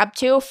sisters are up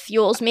to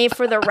fuels me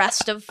for the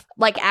rest of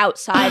like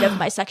outside of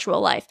my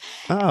sexual life.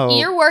 Oh,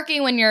 You're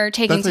working when you're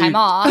taking That's time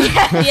off.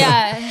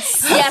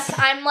 Yes.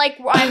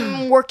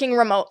 I'm working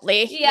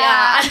remotely.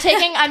 Yeah.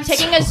 I'm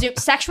taking a Zoom.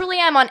 Sexually,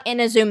 I'm in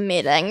a Zoom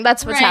meeting.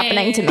 That's what's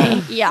happening to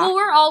me. Yeah. Well,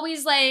 we're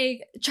always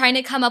like trying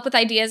to come up with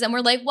ideas, and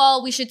we're like,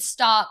 well, we should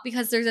stop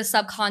because there's a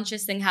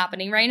subconscious thing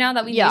happening right now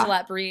that we need to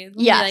let breathe.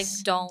 Yes. We like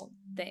don't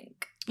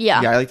think.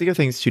 Yeah. I like to give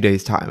things 2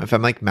 days time. If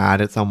I'm like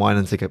mad at someone,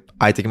 it's like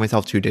I take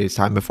myself 2 days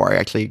time before I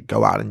actually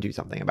go out and do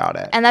something about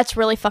it. And that's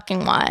really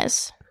fucking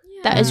wise.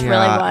 That is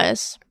really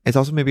wise. It's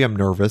also maybe I'm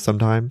nervous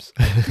sometimes.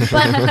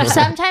 But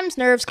sometimes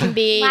nerves can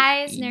be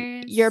Wise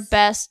nerves. your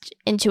best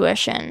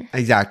intuition.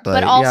 Exactly.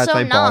 But it's also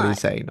my body not.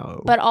 saying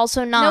no. But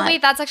also not. No,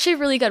 wait, that's actually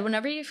really good.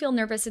 Whenever you feel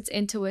nervous, it's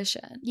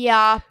intuition.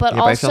 Yeah, but Yeah,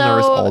 but I also feel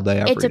nervous all day,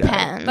 every it day.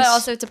 depends. But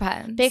also it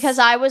depends. Because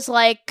I was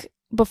like,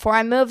 before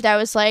I moved, I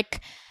was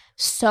like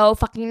so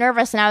fucking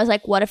nervous, and I was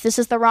like, what if this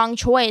is the wrong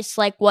choice?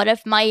 Like, what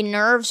if my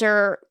nerves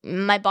or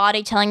my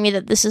body telling me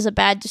that this is a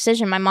bad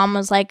decision? My mom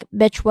was like,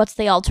 bitch, what's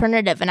the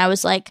alternative? And I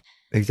was like,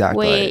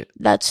 exactly. wait,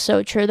 that's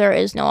so true. There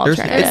is no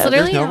alternative.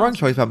 There's no wrong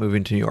choice about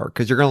moving to New York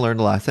because you're going to learn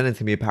a lesson. It's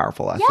going to be a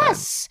powerful lesson.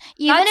 Yes.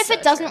 Even if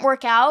it doesn't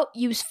work out,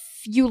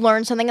 you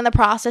learn something in the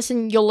process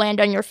and you'll land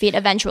on your feet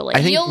eventually.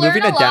 I think you'll learn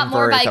moving a to lot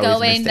more Denver by is always a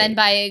going than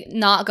mistake. by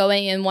not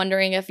going and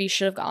wondering if you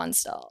should have gone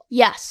still.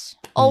 Yes.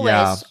 Always.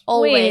 Yeah.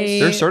 Always. Wait.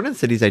 There's certain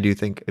cities I do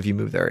think if you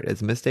move there, it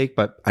is a mistake,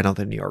 but I don't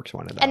think New York's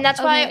one of them. And that's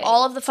why Okay.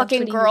 all of the So fucking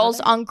putting you girls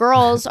together. on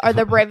girls are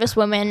the bravest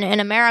women in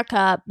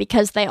America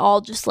because they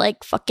all just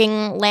like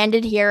fucking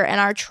landed here and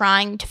are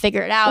trying to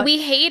figure it out.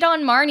 We hate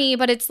on Marnie,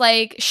 but it's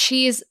like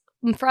she's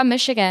from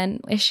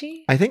Michigan. Is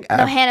she? I think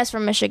No, Hannah's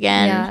from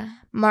Michigan. Yeah.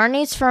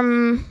 Marnie's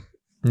from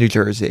New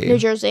Jersey. New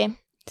Jersey.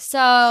 So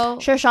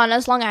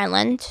Shoshanna's Long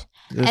Island.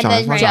 There's And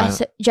Sean's then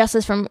Long Jess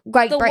is from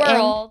Great the Britain.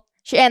 world.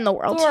 And the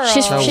world. The world.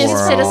 She's The a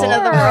citizen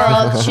of the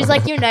world. world. She's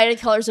like United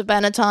Colors of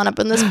Benetton up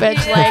in this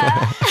bitch. Yeah.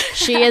 Like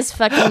she is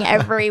fucking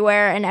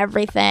everywhere and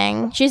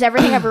everything. She's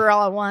everything everywhere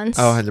all at once.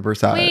 Oh,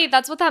 100%. Wait,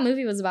 that's what that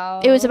movie was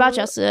about. It was about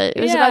Jessica. It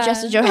was about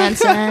Jessica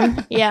Johansson.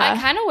 I Yeah.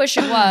 kind of wish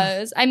it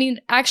was. I mean,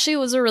 actually, it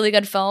was a really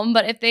good film,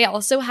 but if they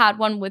also had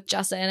one with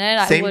Jessa in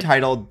it, Same I would.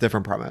 title,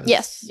 different premise.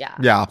 Yes. Yeah.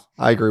 Yeah,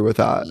 I agree with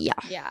that. Yeah.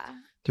 Yeah.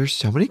 There's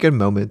so many good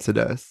moments in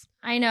this.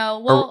 I know.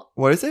 Or Well,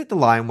 what is it? The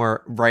line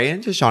where Ray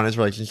and Shoshana's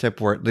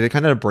relationship, where they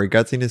kind of a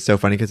breakout scene, is so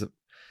funny because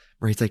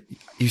Ray's like,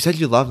 "You said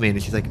you love me,"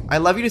 and she's like, "I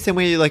love you the same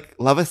way you like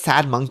love a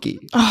sad monkey."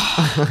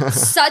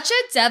 such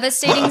a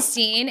devastating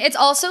scene. It's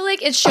also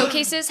like it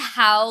showcases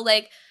how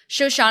like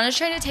Shoshana's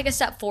trying to take a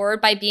step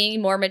forward by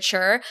being more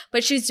mature,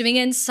 but she's doing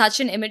it in such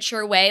an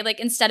immature way. Like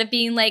instead of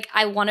being like,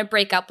 I want to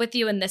break up with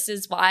you and this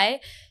is why,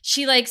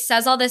 she like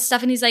says all this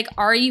stuff and he's like,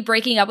 are you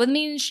breaking up with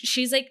me? And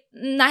she's like,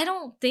 I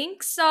don't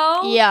think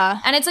so. Yeah.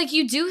 And it's like,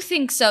 you do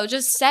think so,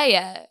 just say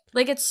it.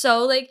 Like it's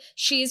so like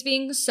she's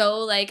being so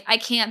like, I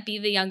can't be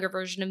the younger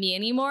version of me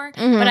anymore,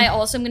 Mhm. but I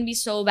also am going to be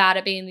so bad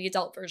at being the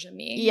adult version of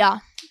me. Yeah.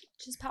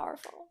 Which is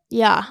powerful.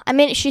 Yeah. I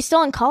mean, she's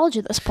still in college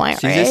at this point,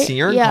 She's right? a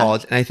senior in Yeah.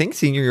 college, and I think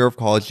senior year of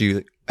college,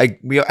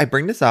 I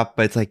bring this up,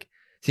 but it's like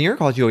senior year of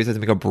college, you always have to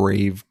make a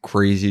brave,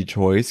 crazy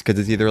choice because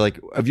it's either like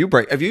if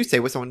you stay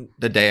with someone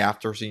the day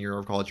after senior year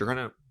of college,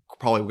 you're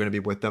probably gonna be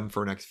with them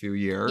for the next few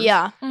years.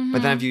 Yeah.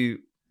 But then if you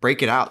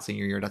break it out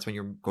senior year, that's when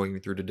you're going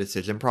through the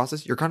decision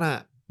process. You're kind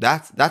of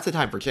that's the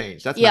time for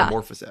change. That's Yeah.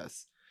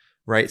 metamorphosis,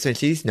 right? So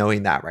she's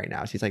knowing that right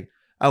now. She's like,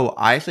 oh,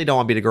 I actually don't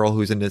want to be the girl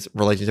who's in this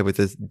relationship with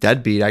this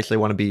deadbeat. I actually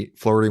want to be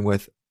flirting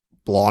with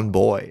blonde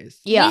boys.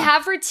 Yeah. We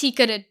have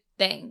Ratika to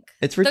thank.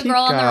 It's The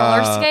girl on the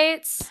roller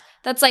skates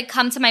that's like,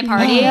 come to my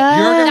party. Yeah.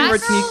 You're That gonna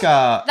girl-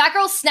 Ratika. That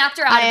girl snapped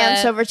her out I of am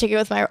it. so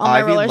particular with my on my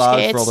Ivy roller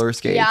loves skates. roller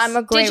skates. Yeah, I'm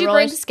a great Did you roller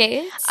bring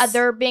skates?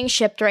 They're being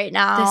shipped right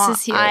now. This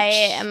is huge. I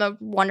am a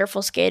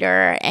wonderful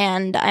skater,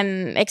 and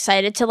I'm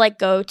excited to like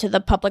go to the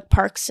public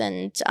parks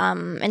and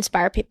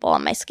inspire people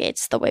on my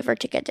skates the way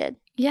Vertica did.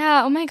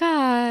 Yeah. Oh my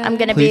God. I'm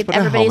gonna Please be put a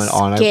everybody's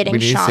helmet on. skating We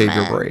need to shaman. save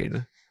your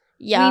brain.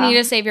 Yeah, We need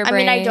to save your I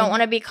brain. mean, I don't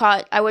want to be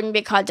caught. I wouldn't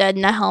be caught dead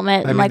in a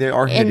helmet. I mean, like they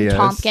are in hideous.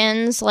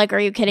 Tompkins. Like, are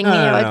you kidding me? No.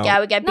 I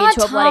would get beat Not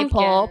to a bloody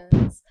pulp.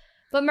 Tompkins.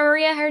 But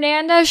Maria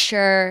Hernandez,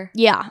 sure.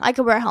 Yeah, I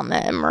could wear a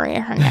helmet in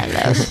Maria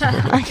Hernandez.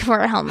 I could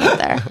wear a helmet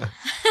there.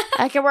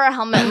 I could wear a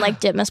helmet in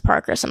like Ditmas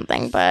Park or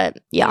something. But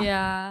yeah.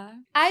 Yeah.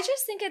 I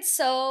just think it's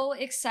so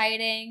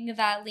exciting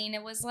that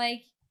Lena was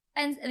like,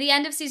 and the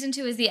end of season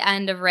 2 is the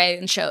end of Ray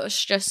and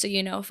Shosh, just so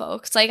you know,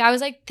 folks. Like, I was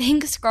like,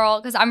 thanks,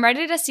 girl, because I'm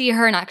ready to see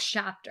her next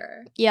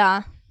chapter.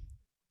 Yeah.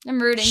 I'm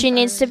rooting She for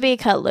needs her. to be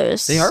cut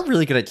loose. They are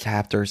really good at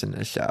chapters in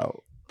this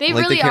show. They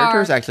like really the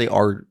characters are. actually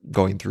are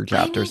going through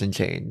chapters and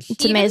change.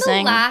 It's Even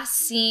amazing. the last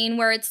scene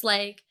where it's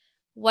like,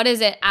 what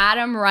is it?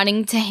 Adam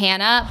running to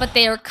Hannah, but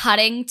they are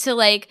cutting to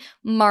like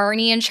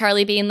Marnie and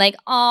Charlie being like,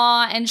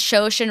 aw, and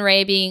Shosh and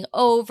Ray being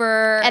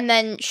over. And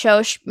then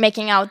Shosh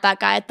making out with that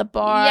guy at the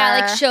bar. Yeah,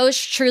 like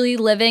Shosh truly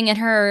living in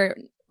her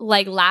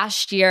like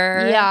last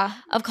year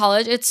of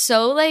college. It's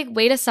so like,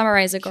 way to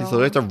summarize it, girl. She's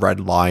literally at the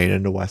Red Lion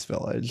in the West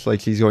Village. Like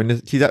she's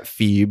at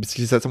Phoebe's.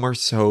 She's at somewhere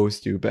so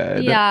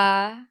stupid.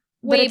 Yeah.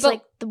 But it's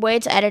like the way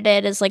it's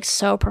edited is like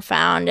so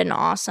profound and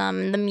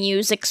awesome. The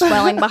music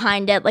swelling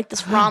behind it, like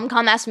this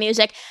rom-com-esque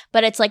music,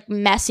 but it's like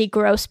messy,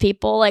 gross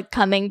people like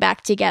coming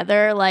back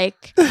together.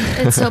 Like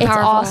it's so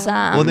powerful.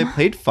 Awesome. Well, they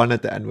played Fun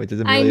at the end, which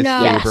is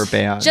Amelia's favorite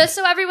band. Just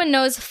so everyone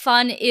knows,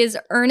 Fun is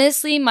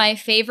earnestly my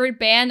favorite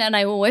band, and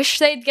I wish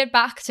they'd get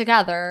back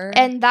together.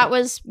 And that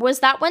was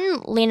that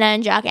when Lena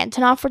and Jack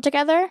Antonoff were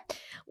together?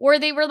 Or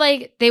they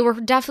were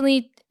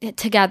definitely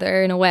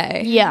together in a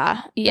way.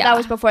 Yeah. That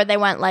was before they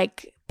went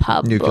like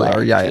public.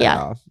 Nuclear,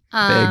 yeah.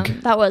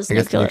 Big. That was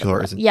nuclear.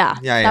 Yeah,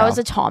 that was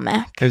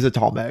atomic. It was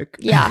atomic.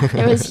 Yeah,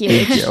 it was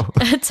huge.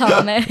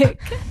 Atomic.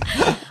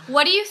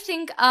 What do you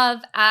think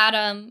of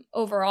Adam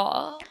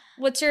overall?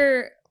 What's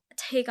your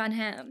take on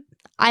him?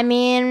 I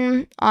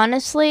mean,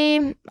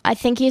 honestly, I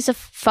think he's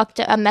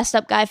a messed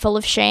up guy full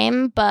of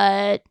shame,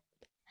 but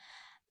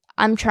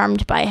I'm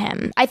charmed by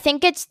him. I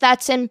think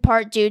that's in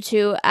part due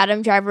to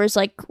Adam Driver's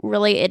like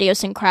really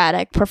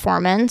idiosyncratic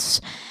performance,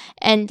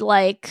 and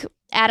like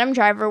Adam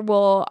Driver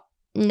will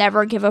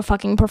never give a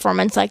fucking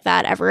performance like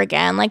that ever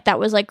again. Like that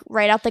was like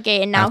right out the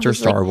gate, and now after he's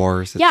Star like,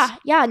 Wars, yeah.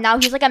 Now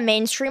he's like a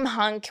mainstream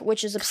hunk,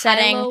 which is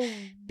upsetting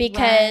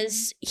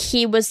because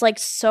he was like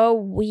so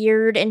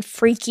weird and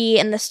freaky,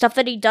 and the stuff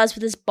that he does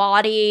with his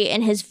body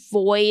and his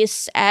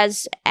voice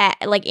as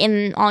like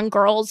on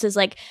Girls is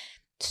like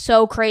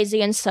so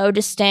crazy and so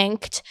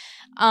distinct.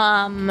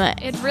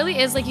 It really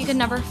is like you can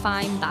never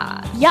find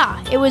that.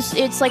 Yeah,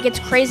 it's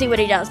crazy what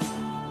he does.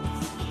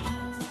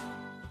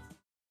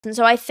 And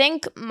so I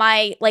think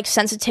my like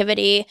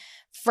sensitivity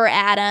for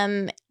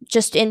Adam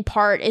just in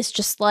part is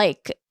just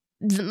like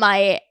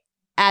my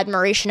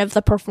admiration of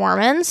the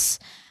performance.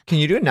 Can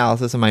you do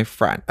analysis of my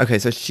friend? Okay,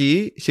 so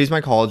she's my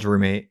college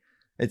roommate.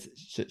 It's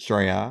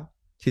Shreya.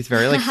 She's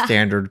very like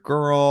standard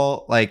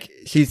girl. Like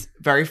she's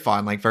very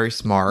fun, like very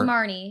smart.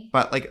 Marnie.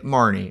 But like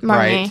Marnie,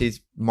 right?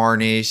 She's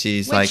Marnie.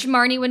 She's which like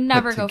Marnie would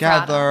never go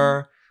together, for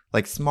Adam.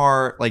 like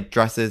smart, like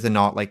dresses and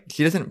not like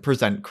she doesn't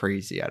present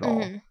crazy at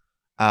all.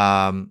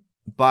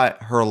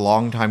 But her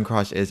longtime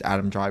crush is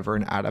Adam Driver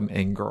and Adam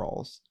in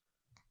Girls.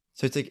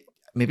 So it's like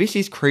maybe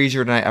she's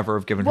crazier than I ever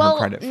have given her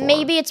credit for.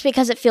 Maybe it's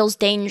because it feels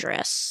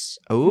dangerous.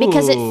 Ooh.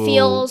 Because it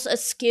feels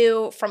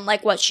askew from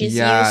like what she's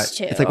used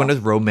to. It's like one of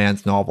those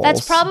romance novels.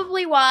 That's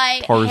probably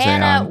why Tarzan.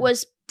 Hannah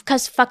was,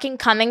 because fucking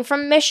coming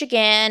from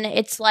Michigan,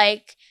 it's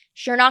like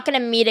you're not going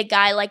to meet a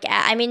guy like,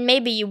 I mean,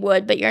 maybe you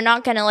would, but you're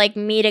not going to like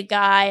meet a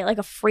guy like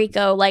a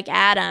freako like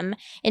Adam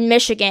in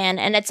Michigan.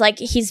 And it's like,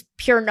 he's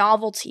pure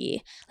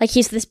novelty. Like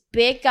he's this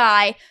big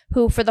guy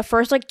who for the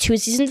first like 2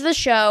 seasons of the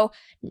show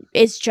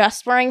is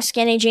just wearing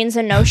skinny jeans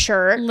and no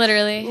shirt.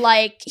 Literally.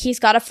 Like he's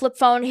got a flip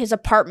phone. His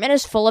apartment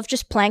is full of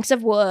just planks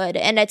of wood.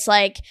 And it's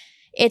like,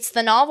 it's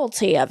the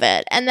novelty of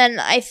it. And then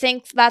I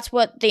think that's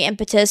what the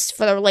impetus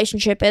for the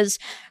relationship is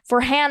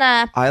for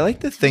Hannah. I like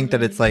to think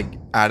that it's like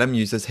Adam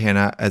uses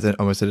Hannah as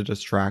almost a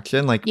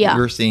distraction. Like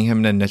you're seeing him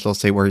in an initial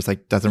state where he's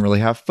like doesn't really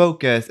have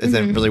focus,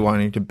 isn't really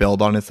wanting to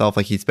build on himself.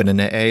 Like he's been in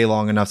AA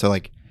long enough, so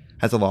like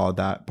has a lot of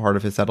that part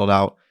of his settled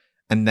out.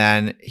 And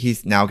then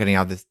he's now getting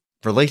out of this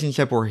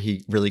relationship where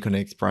he really couldn't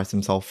express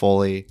himself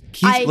fully.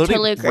 He's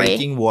literally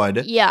breaking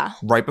wood. Yeah.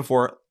 Right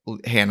before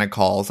Hannah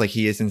calls, like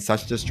he is in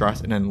such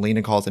distress, and then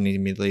Lena calls and he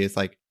immediately is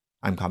like,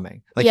 I'm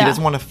coming. Like he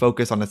doesn't want to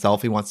focus on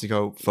himself, he wants to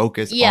go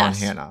focus on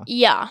Hannah.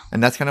 Yeah.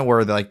 And that's kind of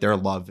where their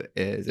love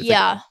is. It's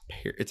like,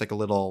 it's like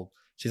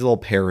she's a little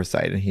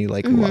parasite, and he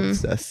like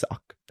loves to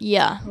suck.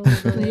 Yeah.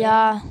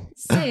 Yeah.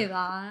 Say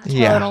that.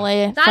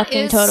 Totally. That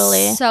is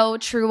totally so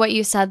true what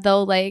you said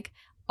though. Like,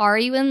 are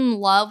you in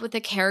love with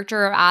the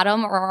character of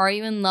Adam, or are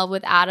you in love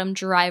with Adam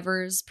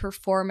Driver's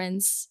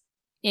performance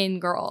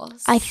in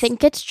Girls? I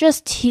think it's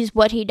just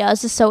what he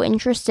does is so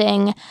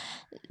interesting.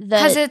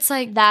 Because it's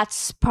like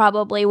that's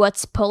probably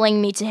what's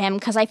pulling me to him.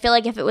 Because I feel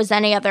like if it was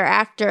any other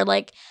actor,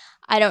 like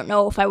I don't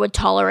know if I would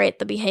tolerate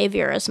the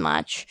behavior as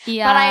much.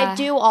 Yeah. But I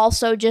do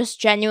also just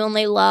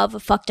genuinely love a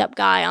fucked up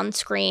guy on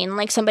screen,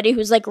 like somebody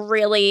who's like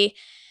really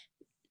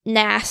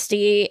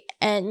nasty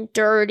and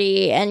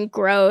dirty and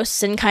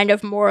gross and kind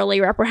of morally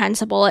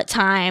reprehensible at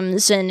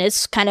times, and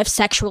is kind of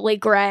sexually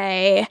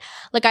gray.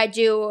 Like I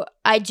do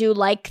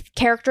like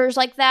characters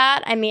like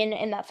that. I mean,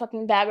 in that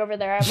fucking bag over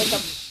there, I have like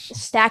a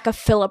stack of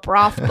Philip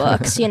Roth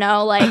books, you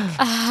know, like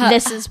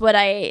this is what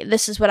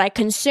I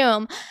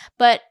consume.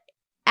 But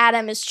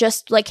Adam is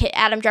just like,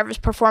 Adam Driver's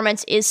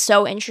performance is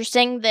so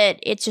interesting that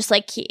it's just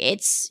like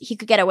he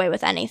could get away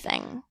with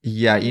anything.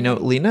 Yeah, you know,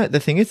 Lena, the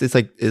thing is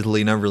like, is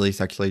Lena really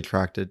sexually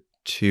attracted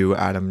to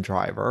Adam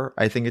Driver.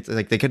 I think it's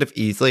like they could have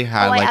easily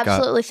had I like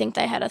absolutely think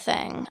they had a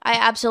thing. I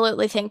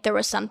absolutely think there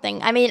was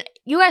something. I mean,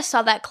 you guys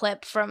saw that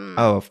clip from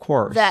of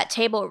course. that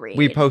table read.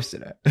 We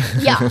posted it.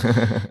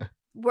 Yeah.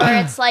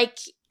 Where it's like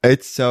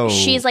it's so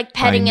she's like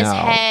petting his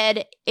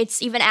head.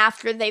 It's even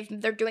after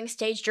they're doing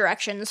stage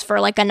directions for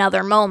like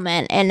another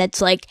moment, and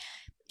it's like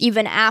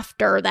even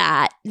after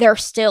that they're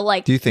still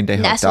like do you think they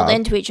nestled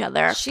into each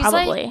other? She's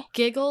probably like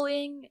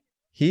giggling.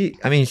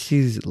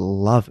 She's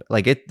love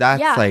like it.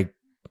 That's like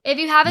if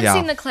you haven't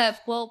seen the clip,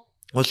 well,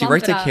 she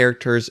writes the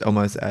characters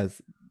almost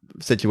as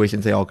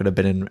situations they all could have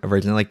been in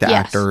originally, like the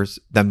actors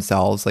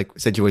themselves, like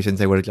situations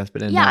they would have just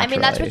been in. I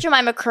mean that's what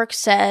Jemima Kirk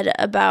said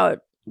about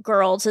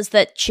Girls, is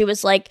that she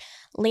was like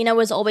Lena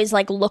was always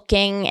like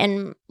looking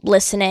and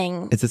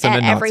listening. Is this a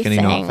Not everything.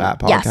 Skinny Not Fat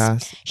podcast?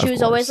 Yes. She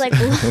was always like,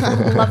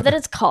 love that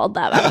it's called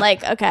that. I'm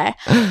like, okay.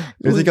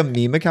 There's like a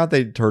meme account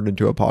they turned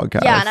into a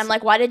podcast. Yeah, and I'm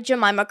like, why did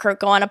Jemima Kirk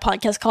go on a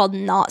podcast called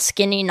Not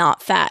Skinny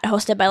Not Fat,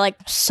 hosted by like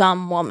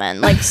some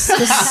woman, like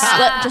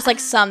just like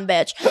some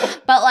bitch.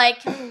 But like,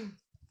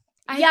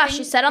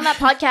 she said on that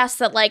podcast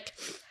that like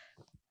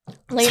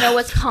Lena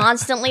was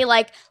constantly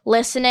like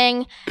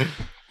listening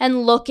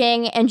and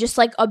looking and just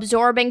like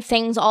absorbing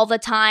things all the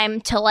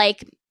time to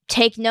like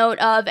take note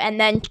of and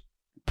then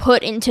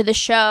put into the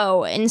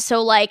show. And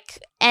so like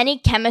any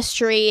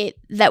chemistry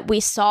that we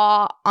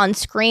saw on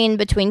screen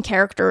between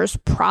characters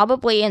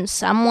probably in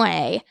some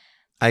way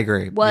I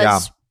agree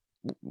was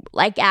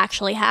like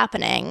actually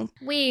happening.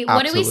 Wait,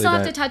 what do we still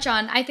have to touch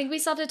on? I think we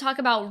still have to talk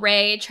about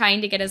Ray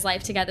trying to get his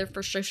life together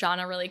for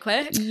Shoshana really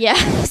quick.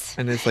 Yes.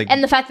 And it's like,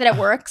 and the fact that it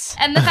works.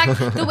 And the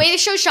fact the way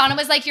Shoshana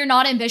was like, you're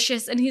not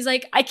ambitious, and he's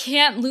like, I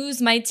can't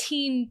lose my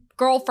teen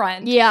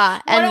girlfriend. Yeah.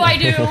 What do I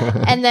do?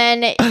 And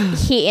then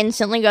he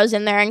instantly goes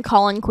in there and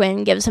Colin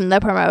Quinn gives him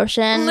the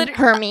promotion.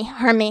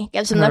 Hermie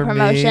gives him the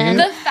promotion.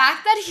 The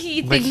fact that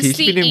he like thinks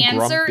the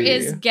answer grumpy.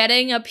 is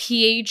getting a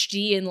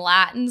PhD in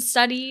Latin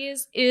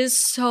studies is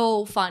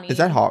so funny. Is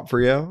that hot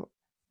for you?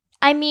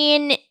 I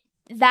mean,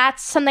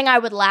 that's something I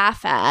would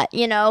laugh at,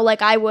 you know,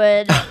 like I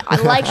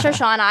like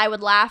Shoshana, I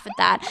would laugh at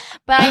that.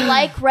 But I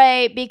like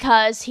Ray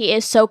because he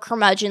is so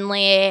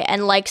curmudgeonly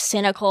and like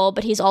cynical,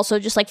 but he's also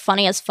just like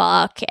funny as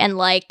fuck and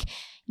like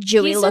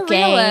Jewy looking.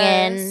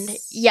 And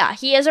yeah,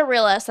 he is a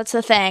realist. That's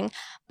the thing.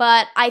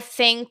 But I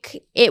think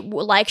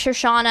like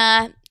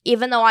Shoshana,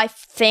 even though I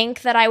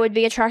think that I would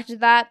be attracted to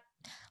that,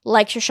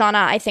 like Shoshana,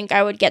 I think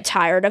I would get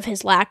tired of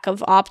his lack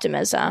of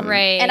optimism.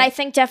 Right. And I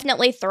think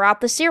definitely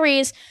throughout the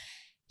series,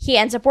 he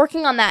ends up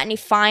working on that, and he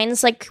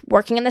finds like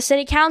working in the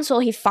city council,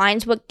 he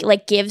finds what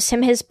like gives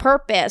him his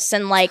purpose,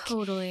 and like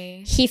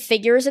he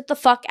figures it the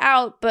fuck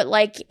out. But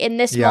like in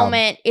this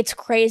moment, it's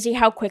crazy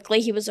how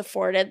quickly he was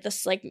afforded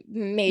this like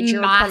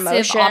massive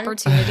promotion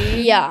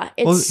opportunity.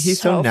 He's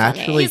so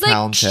naturally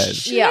talented.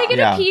 Should I get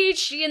a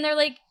PhD? And they're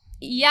like,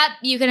 yep,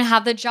 you can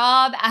have the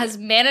job as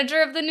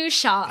manager of the new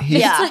shop.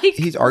 He's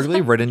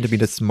arguably written to be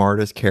the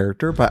smartest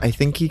character, but I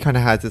think he kind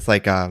of has this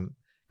like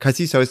because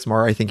he's so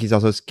smart, I think he's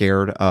also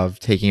scared of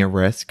taking a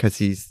risk because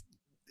he's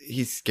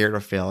scared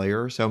of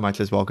failure so much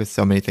as well because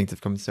so many things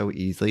have come so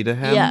easily to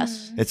him.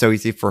 Yes. It's so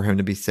easy for him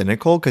to be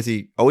cynical because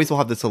he always will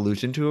have the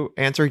solution to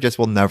answer. He just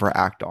will never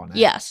act on it.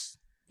 Yes.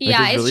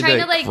 Yeah, it's really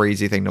trying to like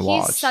crazy thing to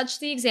watch. He's such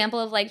the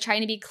example of like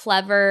trying to be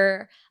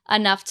clever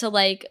enough to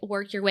like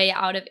work your way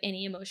out of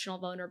any emotional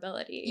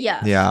vulnerability.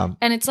 Yeah.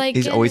 And it's like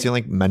he's always doing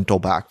like mental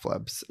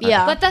backflips.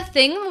 Yeah. But the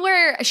thing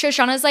where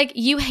Shoshana's like,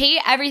 you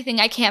hate everything,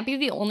 I can't be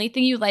the only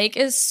thing you like,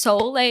 is so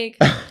like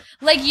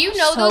like you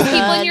know so those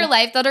people in good. your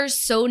life that are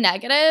so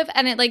negative,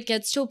 and it like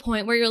gets to a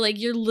point where you're like,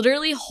 you're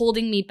literally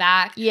holding me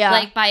back. Yeah.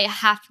 Like by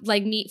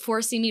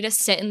forcing me to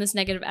sit in this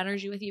negative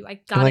energy with you.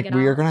 I gotta like, get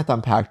we out. are gonna have to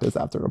unpack this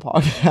after the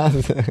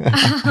podcast.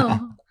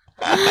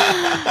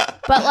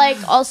 But like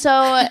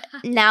also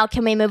now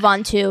can we move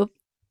on to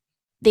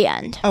the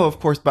end? Oh, of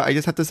course, but I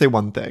just have to say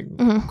one thing.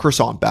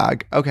 Croissant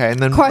bag. Okay, and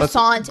then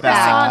croissant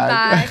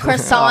bag.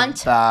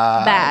 Croissant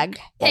bag.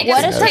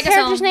 What is her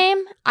character's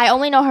name? I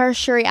only know her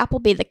Shiri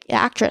Appleby, the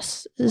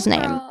actress's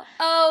name.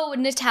 Oh,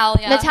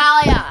 Natalia.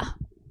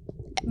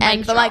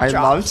 And the mic I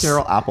drops.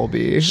 love Cheryl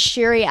Appleby.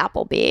 Shiri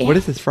Appleby. What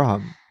is this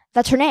from?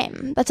 That's her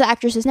name. That's the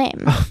actress's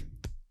name.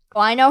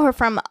 Well, I know her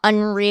from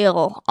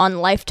Unreal on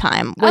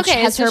Lifetime, which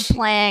has her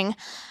playing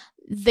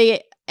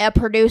a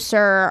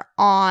producer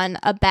on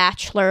a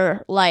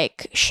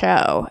Bachelor-like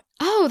show.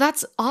 Oh,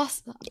 that's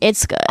awesome.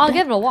 It's good. I'll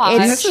give it a watch. She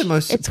has the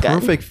most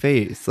perfect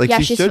face. Like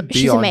she should be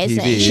she's on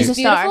amazing. TV. She's a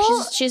star.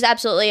 Beautiful. She's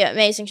absolutely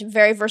amazing. She's a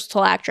very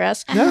versatile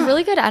actress. And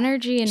really good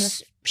energy.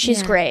 And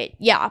she's great.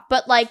 Yeah.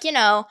 But like, you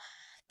know,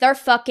 they're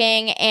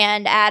fucking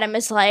and Adam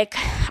is like,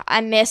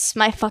 I miss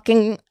my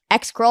fucking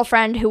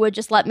ex-girlfriend who would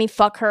just let me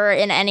fuck her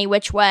in any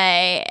which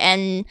way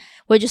and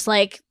would just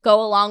like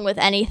go along with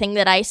anything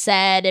that I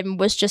said and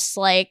was just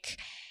like,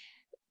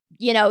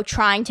 you know,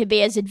 trying to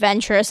be as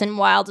adventurous and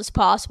wild as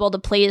possible to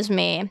please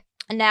me.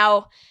 And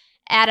now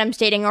Adam's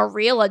dating a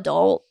real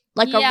adult,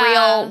 like a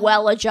real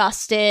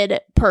well-adjusted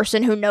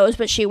person who knows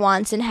what she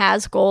wants and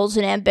has goals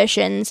and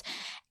ambitions.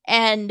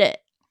 And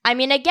I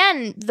mean,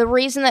 again, the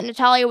reason that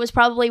Natalia was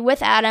probably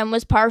with Adam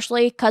was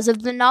partially because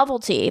of the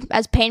novelty.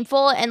 As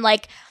painful and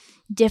like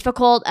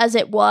difficult as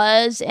it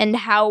was, and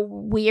how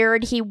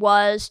weird he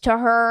was to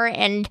her,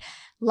 and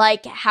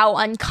like how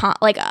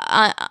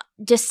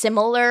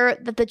dissimilar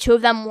that the two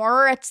of them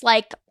were, it's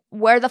like,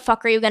 where the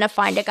fuck are you going to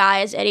find a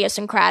guy as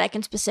idiosyncratic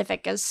and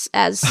specific as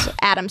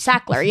Adam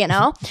Sackler, you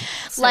know?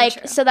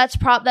 So that's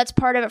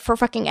part of it for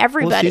fucking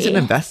everybody. Well, she's an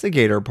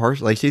investigator,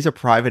 like she's a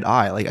private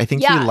eye. Like I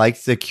think he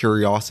likes the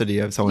curiosity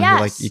of someone who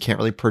like you can't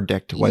really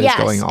predict what is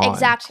going on.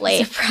 Exactly.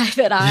 She's a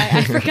private eye.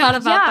 I forgot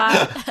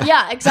about that.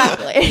 Yeah,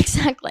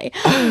 exactly.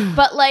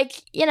 But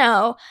like, you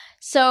know,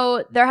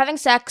 so they're having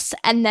sex,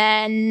 and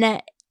then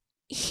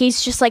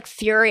he's just like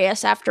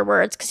furious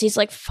afterwards because he's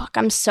like, fuck,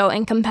 I'm so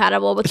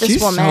incompatible with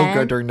this woman. She's so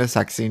good during the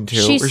sex scene too.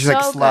 She's where she's so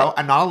like, slow. good.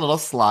 I'm not a little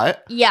slut.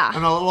 Yeah.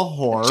 I'm not a little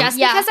whore. Just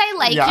because I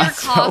like your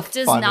cock so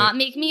does funny. not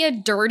make me a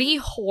dirty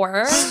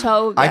whore.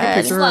 So good. I can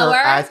picture Slower. her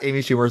as Amy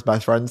Schumer's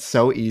best friend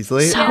so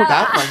easily. So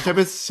that good. friendship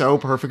is so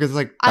perfect. It's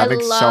like, I that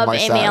makes so love much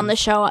Amy sense. on the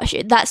show.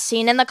 That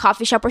scene in the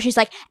coffee shop where she's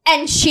like,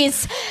 and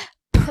she's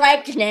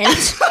pregnant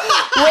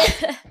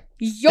with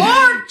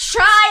your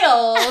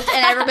child,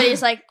 and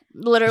everybody's like,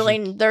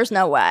 literally, there's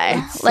no way.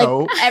 It's Like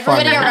so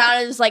everybody funny.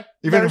 around is like,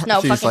 Even there's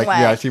no she's fucking like, way.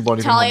 yeah, she won't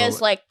even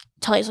Talia's like,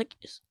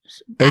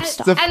 It's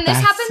the And this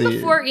best happened scene.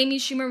 before Amy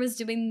Schumer was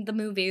doing the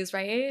movies,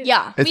 right?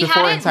 yeah. It's we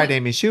before had it- Inside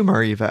Amy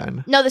Schumer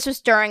even. No, this was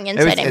during It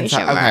was Inside Amy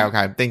Schumer.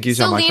 Okay. Thank you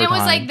so So much Lena for was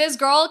time. like, this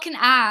girl can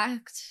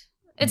act.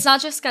 It's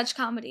not just sketch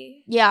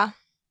comedy. Yeah.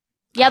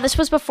 Yeah, this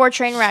was before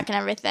Trainwreck and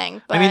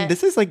everything. But I mean,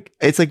 this is like,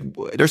 it's like,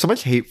 there's so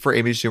much hate for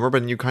Amy Schumer,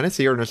 but you kind of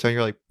see her in a show and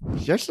you're like,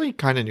 she actually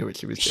kind of knew what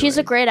she was doing. she's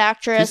a great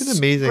actress. She's an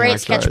amazing great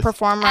actress. sketch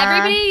performer.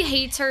 Everybody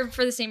hates her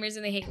for the same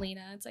reason they hate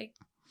Lena. It's like,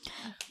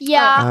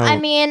 Yeah, Oh. I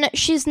mean,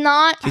 she's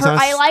not She's her.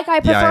 not I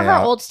prefer yeah.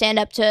 her old stand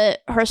up to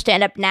her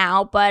stand up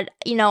now, but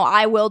you know,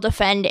 I will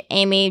defend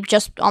Amy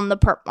just on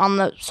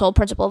the sole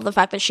principle of the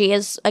fact that she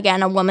is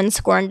again a woman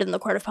scorned in the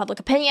court of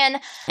public opinion,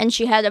 and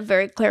she had a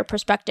very clear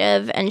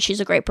perspective, and she's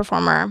a great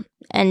performer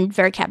and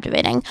very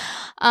captivating.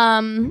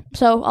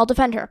 So I'll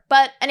defend her.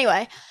 But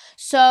anyway,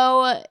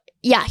 so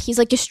yeah, he's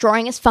like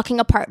destroying his fucking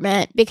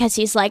apartment because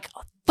he's like,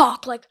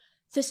 fuck, like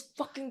this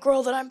fucking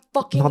girl that I'm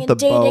fucking Not and the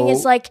dating beau.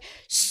 is like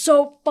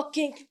so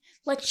fucking,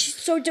 like she's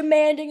so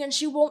demanding and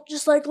she won't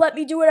just like let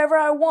me do whatever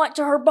I want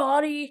to her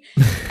body.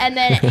 And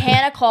then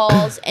Hannah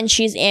calls and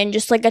she's in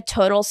just like a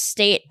total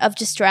state of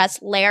distress.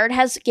 Laird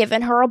has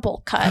given her a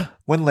bowl cut.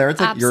 When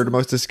Laird's like, you're the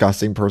most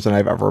disgusting person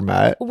I've ever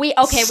met. We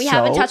So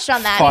haven't touched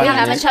on that. funny. We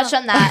haven't touched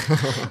on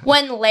that.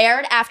 When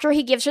Laird, after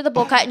he gives her the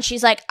bowl cut and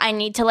she's like, I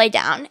need to lay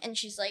down. And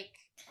she's like,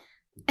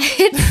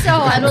 it's so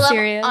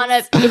unserious.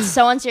 It's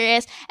so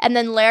unserious. And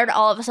then Laird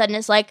all of a sudden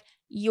is like,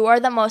 you are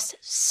the most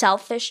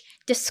selfish,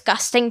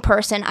 disgusting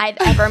person I've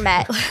ever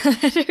met.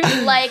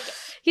 Like,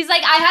 he's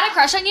like, I had a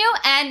crush on you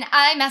and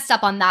I messed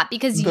up on that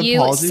because The you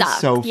apology's suck.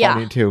 so funny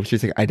Yeah. too.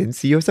 She's like, I didn't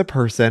see you as a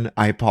person.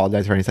 I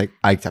apologize for it. And he's like,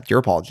 I accept your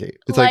apology.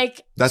 It's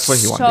like that's what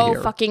he wanted to hear.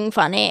 So fucking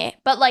funny.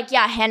 But like,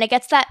 yeah, Hannah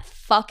gets that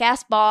fuck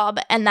ass bob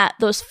and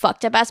those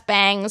fucked up ass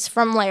bangs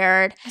from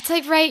Laird. It's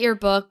like, write your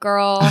book,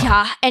 girl.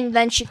 Yeah, and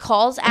then she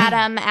calls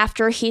Adam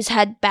after he's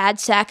had bad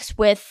sex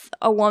with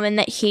a woman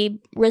that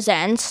he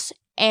resents,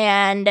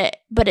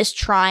 but is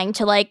trying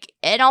to like.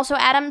 And also,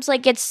 Adam's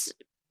like, it's,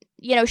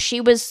 you know,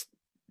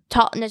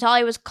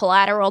 Natalia was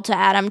collateral to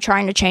Adam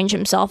trying to change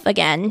himself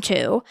again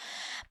too,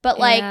 but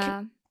like,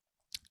 Yeah.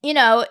 you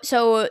know.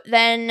 So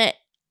then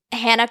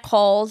Hannah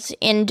calls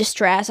in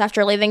distress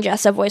after leaving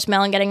Jess a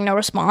voicemail and getting no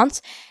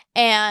response,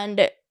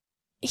 and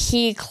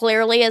he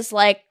clearly is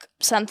like,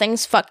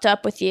 something's fucked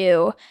up with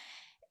you,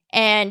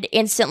 and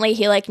instantly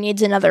he like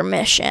needs another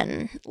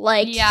mission.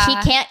 Like, Yeah.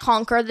 he can't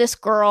conquer this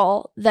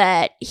girl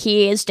that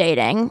he is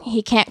dating.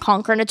 He can't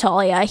conquer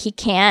Natalia. He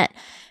can't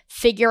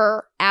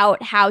figure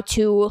out how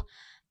to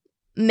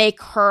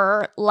make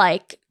her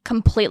like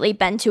completely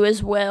bend to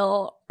his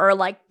will or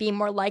like be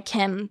more like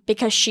him,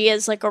 because she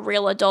is like a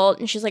real adult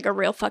and she's like a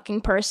real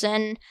fucking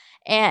person,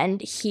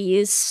 and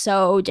he's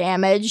so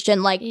damaged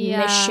and like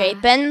Yeah.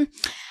 misshapen.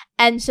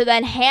 And so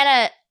then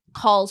Hannah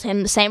calls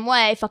him the same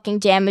way, fucking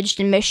damaged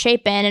and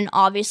misshapen, and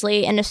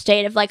obviously in a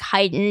state of like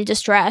heightened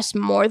distress,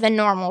 more than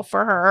normal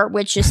for her,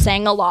 which is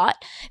saying a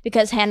lot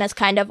because Hannah's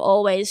kind of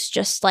always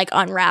just like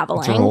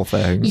unraveling. That's her whole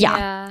thing.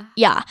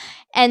 Yeah.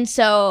 And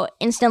so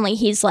instantly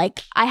he's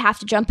like, I have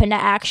to jump into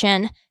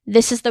action.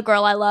 This is the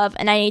girl I love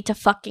and I need to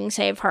fucking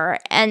save her.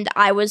 And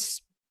I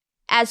was,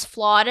 as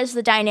flawed as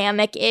the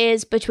dynamic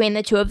is between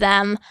the two of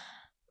them,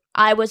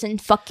 I was in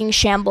fucking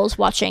shambles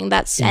watching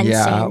that end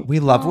Yeah, scene. we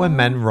love when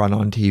men run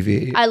on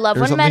TV. I love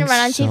There's when men something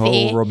run on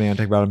TV. So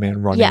romantic about a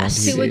man running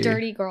Yes. on TV. To a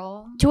dirty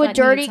girl. To a that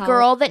dirty needs help.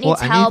 girl that needs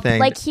Well, help. anything.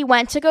 Like, he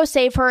went to go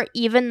save her,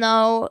 even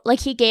though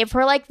like he gave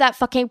her like that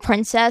fucking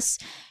princess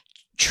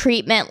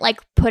treatment, like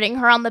putting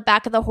her on the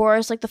back of the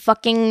horse, like the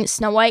fucking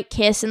Snow White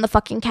kiss in the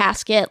fucking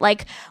casket,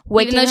 like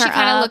waking Even though she her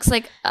kind of up. looks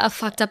like a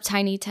fucked up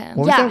Tiny Tim.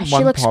 What Yeah, was that she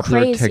one looks popular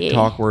crazy.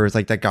 TikTok where it's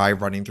like that guy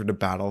running through the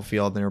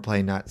battlefield and they're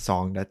playing that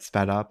song that's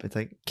sped up? It's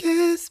like,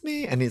 kiss ask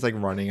me? And he's like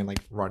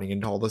running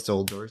into all the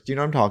soldiers. Do you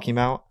know what I'm talking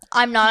about?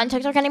 I'm not on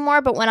TikTok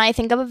anymore, but when I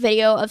think of a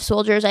video of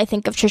soldiers, I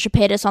think of Trisha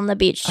Paytas on the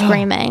beach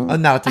screaming. Oh,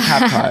 no, it's a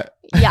cap cut.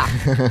 Yeah.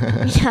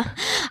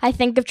 I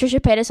think of Trisha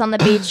Paytas on the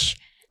beach.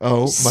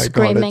 Oh my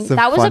screaming. God,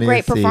 that was a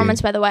great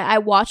performance, by the way. I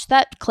watched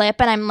that clip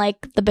and I'm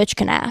like, the bitch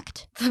can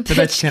act. The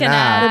bitch can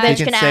act. The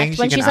bitch can act.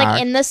 When she's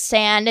like in the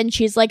sand and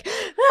she's like,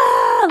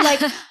 like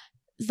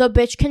the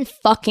bitch can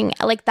fucking,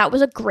 like, that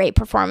was a great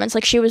performance.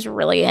 Like, she was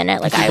really in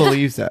it. Like, she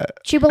believes it.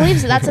 She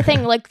believes it. That's the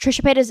thing. Like,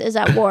 Trisha Paytas is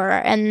at war,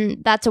 and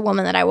that's a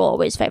woman that I will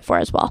always fight for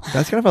as well.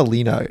 That's kind of a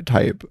Lena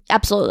type.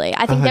 Absolutely.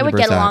 I think 100%. They would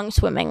get along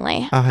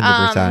swimmingly.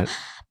 100%.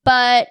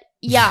 But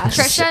yeah.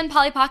 Trisha and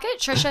Polly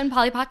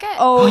Pocket?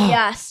 Oh,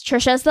 yes.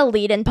 Trisha's the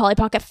lead in Polly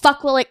Pocket.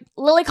 Fuck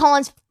Lily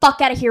Collins, fuck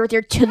out of here with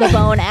your to the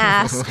bone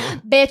ass.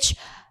 Bitch.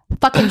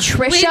 Fucking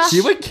Trisha.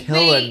 She would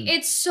kill it.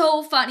 It's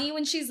so funny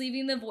when she's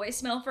leaving the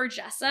voicemail for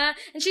Jessa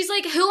and she's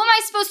like, who am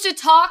I supposed to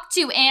talk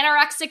to?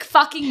 Anorexic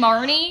fucking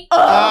Marnie?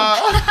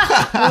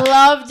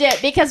 Loved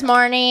it because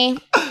Marnie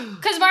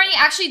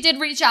actually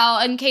did reach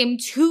out and came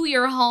to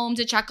your home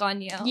to check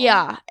on you.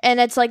 Yeah.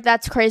 And it's like,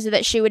 that's crazy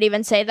that she would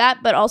even say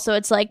that. But also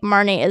it's like,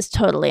 Marnie is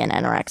totally an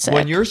anorexic.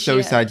 When you're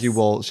so sad, you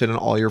will shit on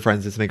all your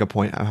friends just make a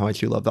point of how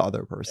much you love the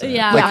other person.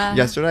 Yeah. Like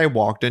yesterday I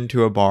walked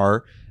into a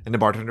bar and the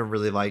bartender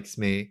really likes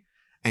me.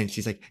 And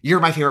she's like, you're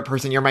my favorite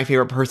person. You're my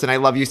favorite person. I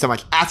love you so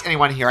much. Ask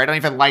anyone here. I don't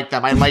even like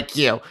them. I like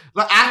you.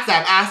 But ask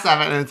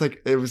them. And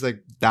it was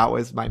like, that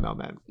was my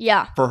moment.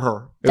 Yeah. For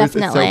her. It's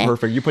Definitely. so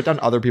perfect. You put down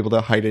other people to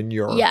heighten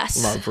your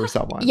love for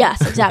someone. Yes,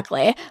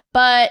 exactly.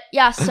 But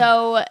yeah,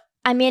 so,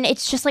 I mean,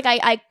 it's just like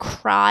I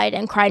cried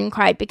and cried and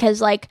cried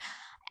because like,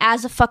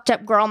 as a fucked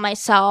up girl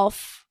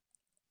myself,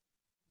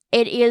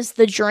 it is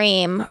the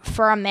dream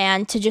for a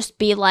man to just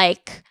be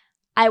like,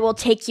 I will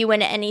take you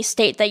into any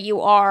state that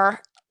you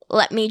are.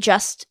 Let me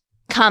just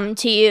come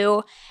to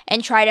you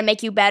and try to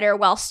make you better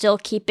while still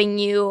keeping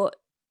you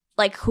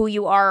like who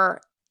you are,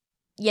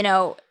 you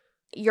know,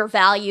 your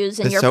values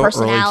and it's your so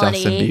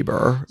personality. Early Justin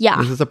Bieber. Yeah.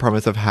 This is the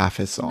premise of half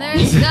his song.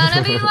 There's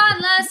gonna be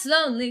one less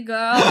lonely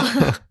girl.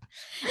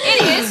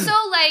 It is so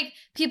like,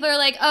 people are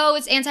like, oh,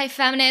 it's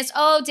anti-feminist.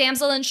 Oh,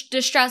 damsel in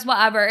distress,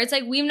 whatever. It's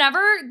like, we've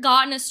never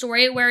gotten a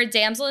story where a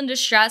damsel in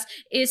distress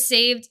is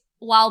saved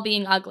while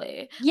being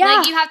ugly. Yeah.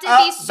 Like, you have to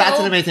be so... That's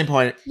an amazing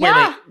point.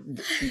 Yeah.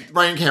 Wait.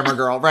 Writing camera,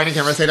 girl. Writing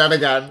camera, say that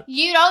again.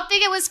 You don't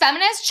think it was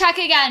feminist? Check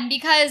again.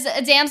 Because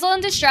a damsel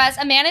in distress,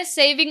 a man is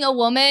saving a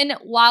woman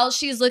while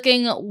she's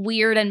looking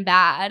weird and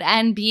bad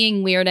and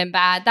being weird and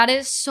bad. That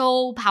is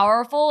so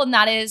powerful, and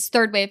that is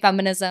third wave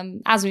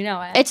feminism as we know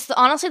it. It's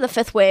honestly the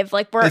fifth wave.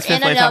 Like, we're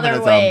in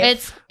another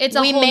wave. It's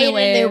a whole new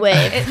wave. A new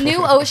wave.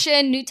 New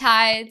ocean, new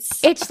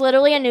tides. It's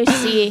literally a new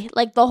sea.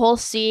 Like, the whole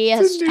sea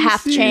has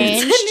half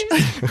changed.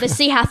 The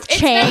sea hath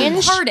changed.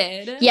 It's been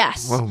parted.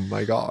 Yes. Oh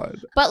my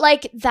God. But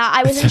like that,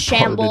 I was in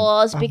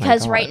shambles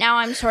because right now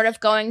I'm sort of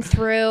going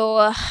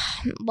through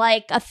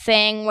like a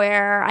thing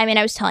where, I mean,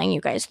 I was telling you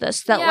guys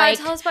this, that like,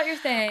 tell us about your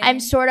thing. I'm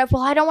sort of,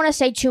 well, I don't want to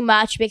say too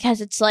much because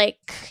it's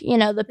like, you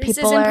know, the this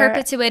people is in are,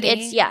 perpetuity.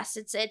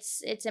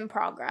 It's in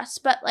progress.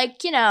 But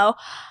like, you know,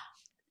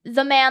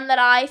 the man that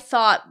I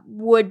thought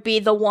would be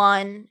the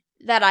one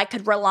that I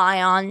could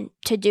rely on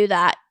to do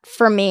that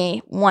for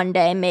me one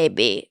day,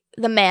 maybe.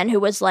 The man who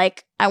was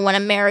like, I want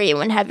to marry you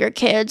and have your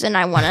kids and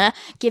I want to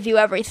give you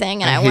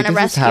everything and I want to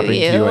rescue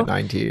you. To you at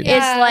 19.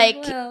 It's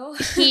like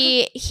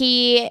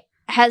he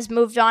has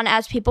moved on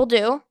as people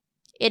do.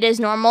 It is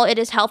normal. It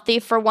is healthy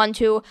for one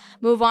to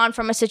move on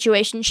from a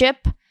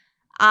situationship.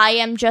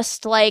 I'm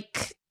just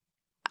like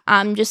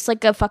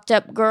a fucked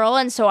up girl,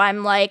 and so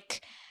I'm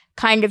like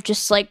kind of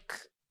just like,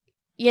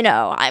 you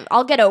know,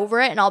 I'll get over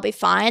it and I'll be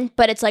fine.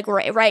 But it's like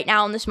right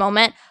now in this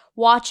moment,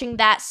 watching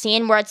that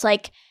scene where it's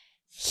like,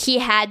 he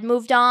had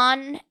moved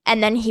on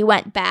and then he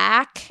went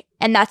back,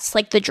 and that's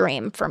like the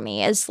dream for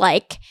me is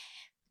like,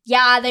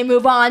 yeah, they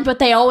move on, but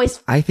they always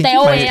come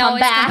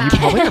back. You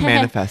probably are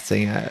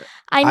manifesting it.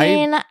 I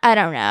mean, I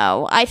don't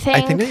know. I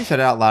think that you said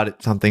it out loud.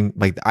 It's something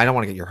like, I don't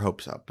want to get your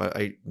hopes up, but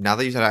now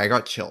that you said it, I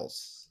got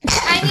chills.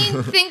 I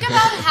mean, think about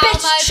how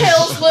bitch, much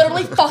chills.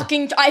 Literally,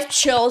 fucking. I have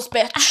chills,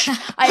 bitch.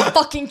 I have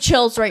fucking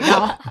chills right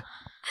now.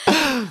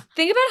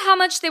 Think about how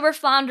much they were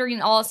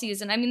floundering all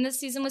season. I mean, this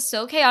season was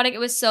so chaotic. It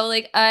was so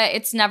like,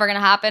 it's never gonna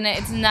happen.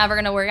 It's never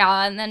gonna work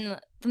out. And then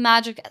the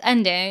magic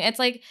ending. It's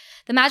like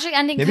the magic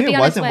ending. Maybe could be it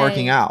on its wasn't way.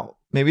 working out.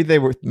 Maybe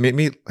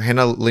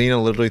Lena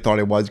literally thought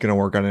it was gonna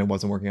work out and it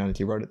wasn't working out, and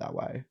she wrote it that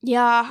way.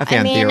 Yeah,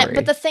 I mean,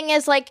 but the thing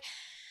is, like,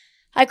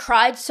 I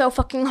cried so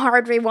fucking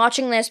hard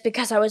rewatching this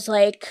because I was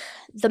like,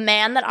 the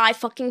man that I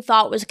fucking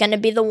thought was gonna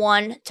be the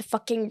one to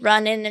fucking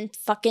run in and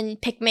fucking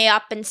pick me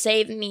up and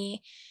save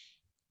me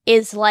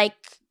is like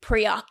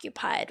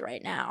preoccupied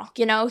right now.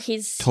 You know,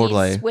 he's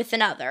with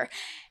another.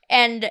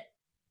 And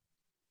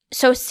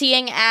so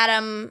seeing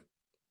Adam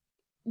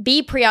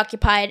be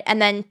preoccupied and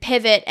then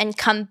pivot and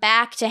come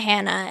back to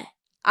Hannah,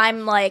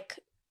 I'm like,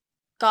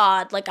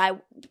 God, like,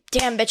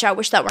 damn bitch, I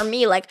wish that were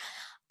me. Like,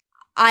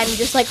 I'm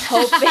just like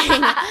hoping.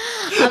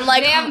 I'm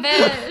like, damn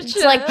bitch.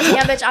 It's like,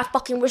 damn bitch, I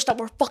fucking wish that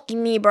were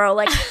fucking me, bro.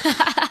 Like,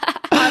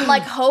 I'm I'm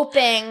like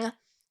hoping,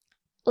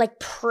 like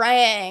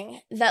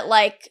praying that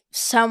like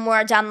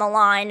somewhere down the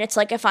line, it's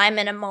like if I'm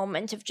in a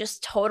moment of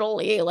just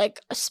totally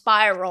like a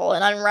spiral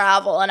and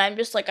unravel, and I'm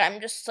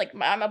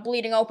a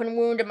bleeding open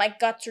wound and my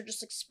guts are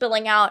just like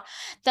spilling out,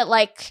 that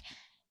like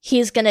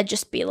he's gonna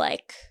just be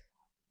like,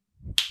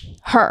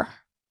 her.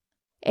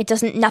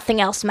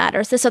 Nothing else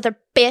matters. This other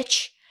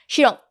bitch,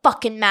 she don't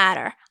fucking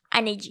matter.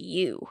 I need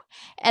you.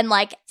 And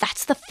like,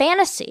 that's the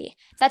fantasy.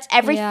 That's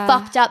every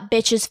fucked up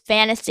bitch's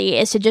fantasy,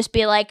 is to just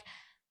be like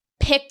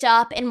picked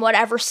up in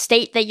whatever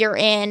state that you're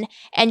in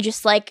and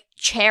just like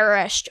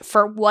cherished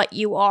for what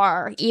you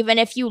are, even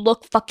if you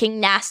look fucking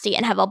nasty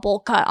and have a bowl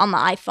cut on the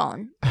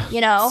iPhone,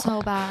 you know?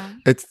 So bad.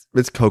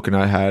 It's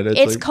coconut head.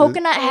 It's like,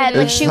 coconut head.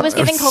 Like she was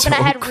giving coconut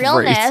head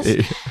realness.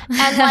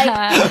 And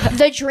like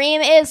the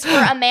dream is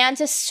for a man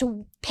to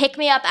pick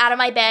me up out of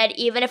my bed,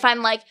 even if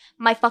I'm like,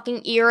 my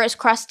fucking ear is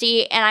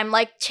crusty and I'm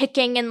like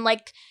ticking and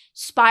like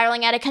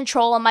spiraling out of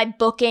control and my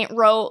book ain't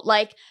wrote,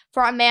 like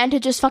for a man to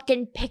just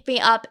fucking pick me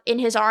up in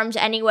his arms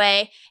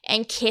anyway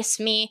and kiss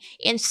me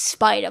in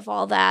spite of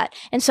all that.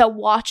 And so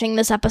watching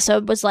this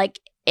episode was like,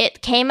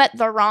 it came at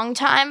the wrong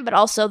time, but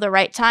also the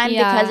right time,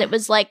 because it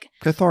was like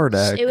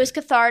cathartic. It was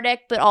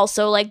cathartic, but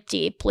also like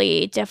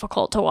deeply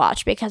difficult to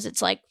watch, because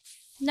it's like,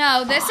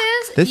 no,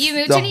 you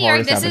moved to New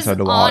York. This is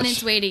on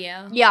its way to you.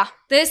 Yeah.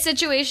 This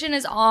situation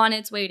is on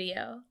its way to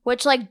you.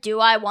 Which, like, do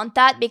I want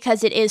that?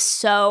 Because it is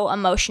so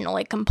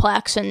emotionally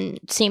complex and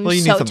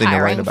seems so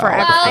tiring for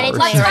everyone. Well,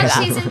 let's watch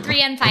season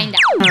 3 and find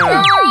out.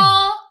 Girl,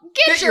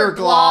 get your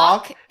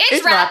Glock.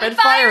 It's rapid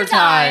fire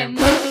time.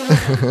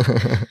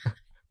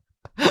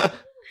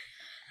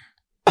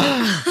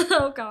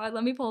 Oh, God.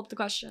 Let me pull up the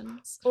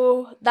questions.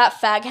 Oh, that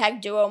fag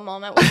hag duo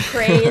moment was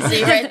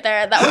crazy right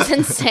there. That was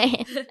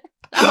insane.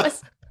 That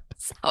was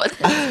so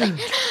insane.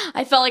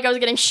 I felt like I was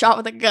getting shot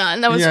with a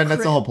gun. That was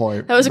that's the whole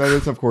point. That was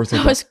of course.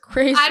 That was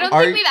crazy. I don't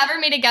think we've ever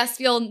made a guest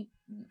feel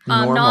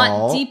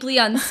not deeply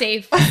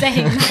unsafe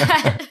saying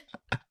that.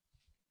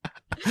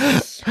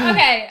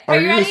 Okay, are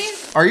you ready?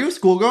 Are you a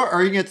schoolgirl or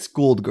are you get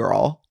schooled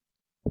girl?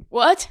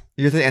 What?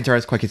 You have to answer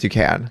as quick as you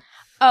can.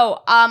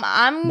 Oh,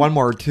 I'm 1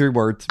 word, 2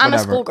 words, I'm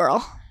whatever. a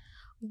schoolgirl.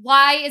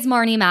 Why is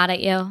Marnie mad at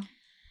you?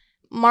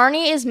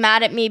 Marnie is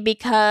mad at me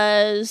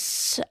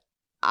because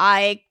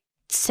I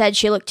said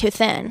she looked too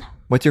thin.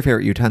 What's your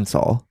favorite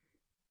utensil?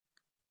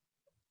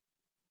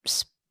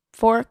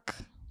 Fork.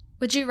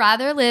 Would you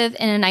rather live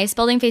in a nice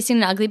building facing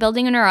an ugly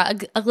building or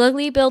an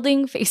ugly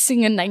building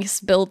facing a nice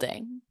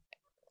building?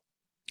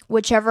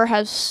 Whichever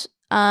has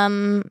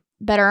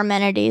better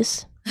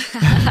amenities.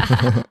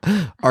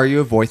 Are you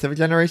a voice of a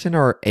generation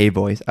or a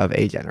voice of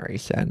a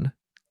generation?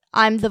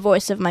 I'm the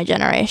voice of my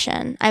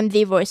generation. I'm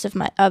the voice of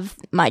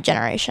my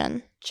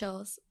generation.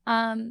 Chills.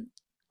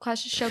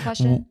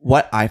 Question.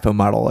 What iPhone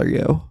model are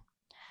you?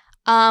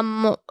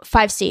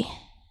 5C.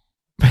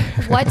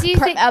 What do you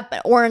think?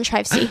 Orange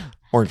 5C.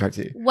 Orange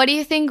 5C. What do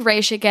you think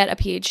Ray should get a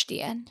PhD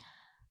in?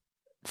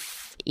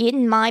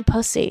 Eating my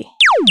pussy.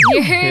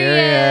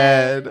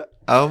 Period.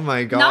 Oh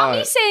my God. Not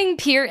me saying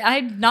period.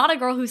 I'm not a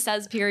girl who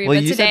says period,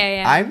 but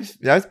today I am.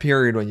 That was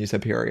period when you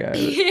said period.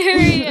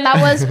 Period.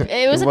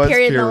 It was a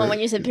period moment when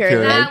you said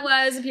period. That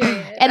was a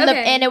period.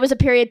 And it was a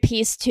period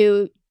piece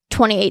to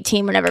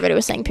 2018 when everybody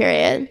was saying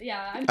period.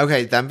 Yeah.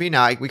 Okay, then be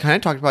nice. We kind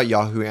of talked about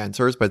Yahoo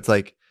Answers, but it's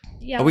like,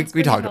 yeah, we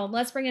talked.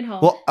 Let's bring it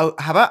home. Well,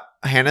 how about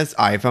Hannah's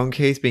iPhone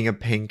case being a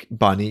pink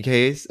bunny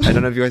case? I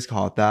don't know if you guys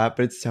call it that,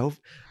 but it's so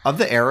of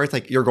the era. It's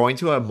like you're going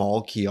to a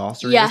mall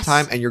kiosk during this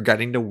time, and you're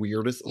getting the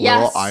weirdest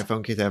little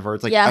iPhone case ever.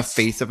 It's like a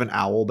face of an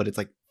owl, but it's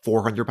like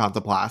 400 pounds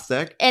of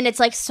plastic, and it's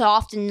like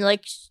soft and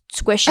like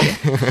squishy.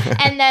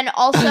 And then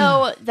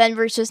also, then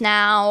versus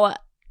now,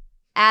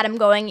 Adam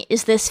going,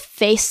 is this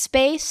face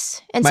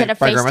space instead of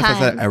FaceTime? My grandma says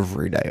that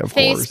every day, of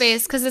face course.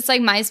 Space, because it's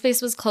like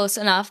MySpace was close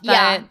enough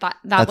that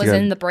that was good.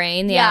 In the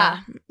brain. Yeah.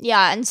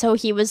 And so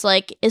he was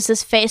like, is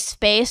this face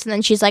space? And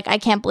then she's like, I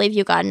can't believe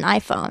you got an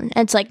iPhone.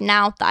 And it's like,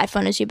 now the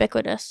iPhone is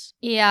ubiquitous.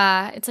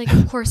 Yeah. It's like,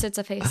 of course it's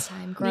a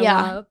FaceTime. Grow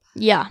up.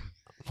 Yeah.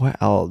 What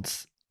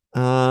else?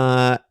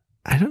 I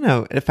don't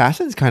know.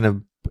 Fashion's kind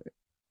of...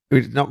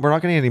 we're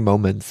not getting any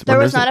moments. There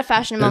was not a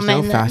fashion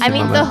moment. No fashion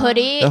moment. The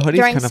hoodie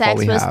during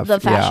sex was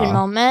the fashion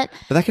moment.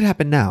 But that could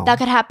happen now.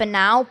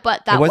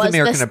 But that was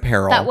American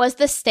Apparel. That was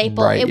the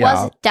staple. Right, it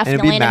was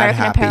definitely an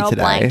American Apparel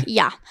today. blank.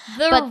 Yeah.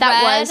 But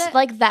that was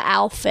like the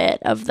outfit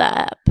of the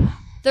app.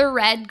 The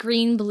red,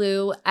 green,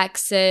 blue,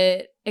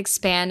 exit,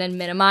 expand, and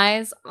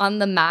minimize on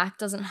the Mac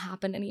doesn't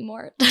happen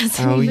anymore.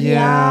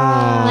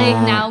 Yeah.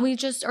 Like now we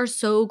just are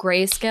so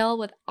grayscale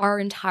with our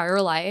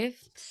entire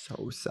life.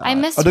 So sad. I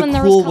missed when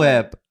there Cool was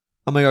Whip.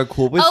 Oh my God,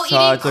 Cool Whip.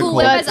 Eating Cool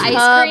Whip as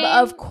ice cream.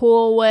 Of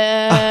Cool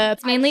Whip.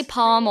 It's mainly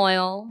palm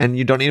oil. And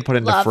you don't need to put it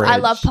in the fridge. I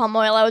love palm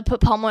oil. I would put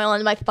palm oil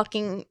in my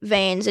fucking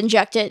veins,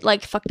 inject it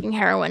like fucking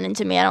heroin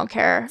into me. I don't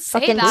care.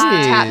 Fucking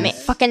tap me.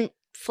 Fucking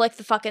flick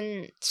the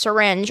fucking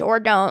syringe or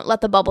don't.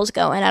 Let the bubbles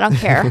go in. I don't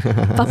care.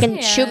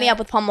 Fucking shoot me up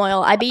with palm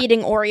oil. I be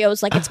eating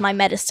Oreos like it's my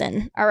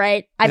medicine. All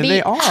right?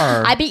 They are.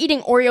 I be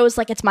eating Oreos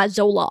like it's my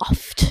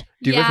Zoloft.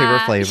 Do you have a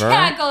favorite flavor?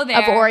 Yeah, go there.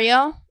 Of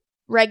Oreo?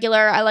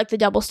 regular. I like the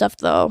double stuffed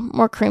though.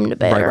 More cream to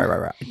bear.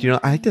 Right. You know,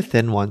 I like the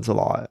thin ones a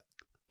lot.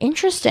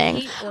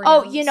 Interesting.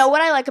 Oh, you know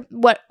what I like?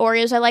 What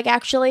Oreos I like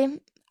actually?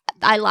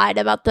 I lied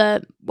about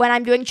when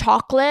I'm doing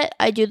chocolate,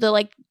 I do the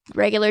like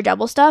regular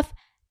double stuff.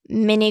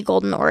 Mini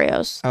golden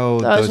Oreos. Oh,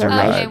 those are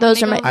good. good.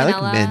 Those are my. I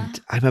like mint.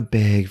 I'm a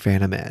big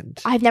fan of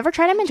mint. I've never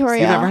tried a mint Oreo.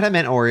 You've never had a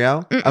mint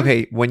Oreo? Mm-mm.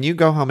 Okay, when you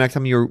go home next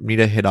time you need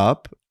to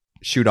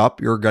shoot up,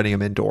 you're getting a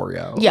mint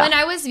Oreo. Yeah. When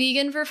I was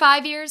vegan for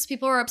 5 years,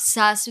 people were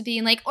obsessed with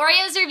being like,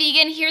 Oreos are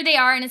vegan. Here they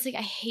are. And it's like,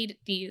 I hate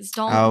these.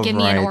 Don't give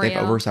me an Oreo. They've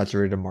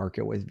oversaturated the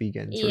market with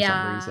vegans for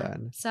some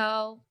reason.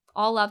 So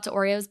all love to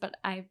Oreos, but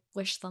I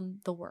wish them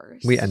the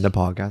worst. We end the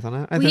podcast on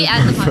it. We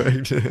end the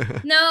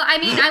podcast. No, I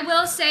mean, I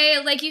will say,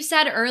 like you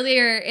said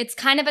earlier, it's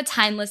kind of a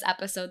timeless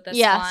episode, this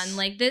one.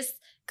 Like, this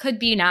could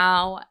be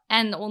now,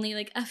 and only,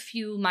 like, a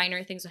few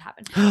minor things would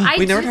happen.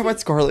 We never talked about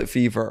Scarlet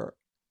Fever.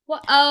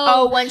 What?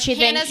 Oh, when she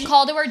Hannah's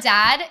call to her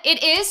dad.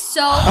 It is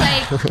so,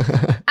 like,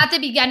 at the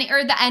beginning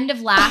or the end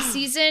of last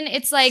season,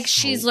 it's like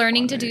she's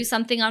learning to do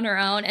something on her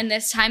own, and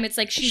this time it's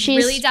like she's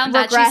really down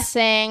bad.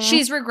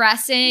 She's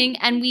regressing,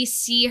 and we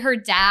see her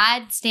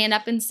dad stand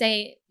up and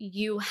say,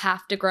 you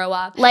have to grow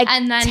up. Like,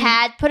 and then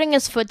Tad putting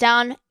his foot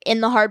down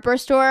in the hardware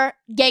store.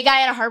 Gay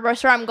guy in a hardware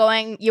store. I'm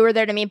going, you were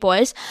there to meet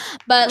boys.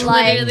 But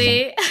like,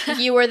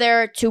 you were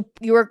there to,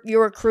 you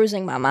were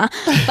cruising, mama.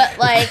 But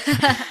like,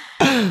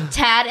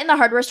 Tad in the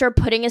hardware store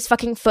putting his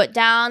fucking foot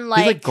down.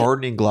 Like, he's like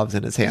gardening gloves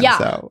in his hands,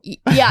 though.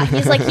 Yeah,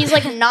 he's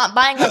like not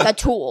buying like a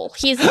tool.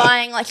 He's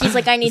buying like, he's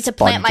like, I need to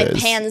plant my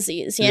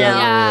pansies, you know?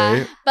 Yeah.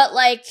 Right. But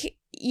like,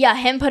 yeah,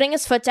 him putting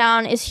his foot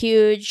down is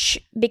huge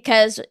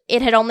because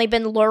it had only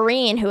been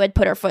Lorene who had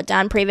put her foot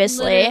down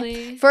previously.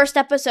 Literally. First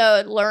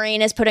episode,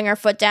 Lorene is putting her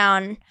foot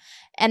down,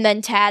 and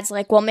then Tad's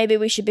like, well, maybe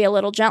we should be a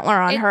little gentler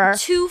on her.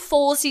 2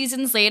 full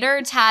seasons later,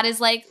 Tad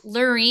is like,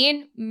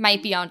 Lorene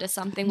might be onto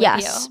something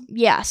with you.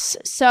 Yes.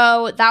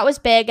 So that was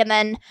big, and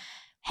then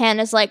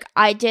Hannah's like,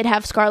 I did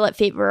have scarlet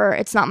fever.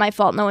 It's not my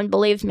fault. No one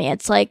believed me.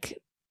 It's like,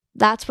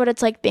 that's what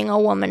it's like being a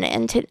woman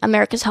in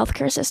America's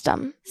healthcare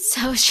system.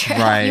 So true.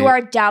 Right. You are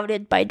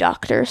doubted by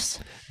doctors.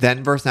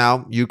 Then versus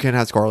now, you can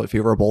have scarlet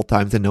fever both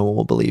times and no one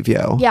will believe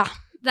you. Yeah.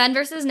 Then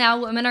versus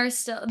now, women are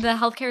still, the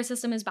healthcare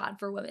system is bad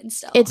for women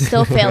still. It's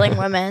still failing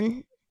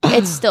women.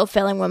 It's still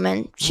failing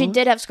women. She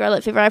did have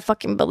scarlet fever. I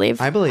fucking believe.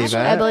 I believe it.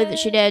 I believe that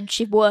she did.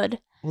 She would.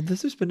 Well,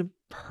 this has been a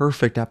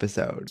perfect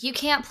episode. You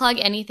can't plug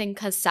anything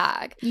because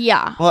SAG.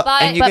 Yeah. Well,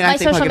 But- and you but can my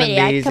actually social plug media,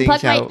 an I can amazing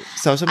plug my-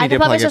 social I media. can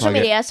plug my it, social plug it.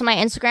 media. So my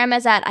Instagram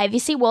is at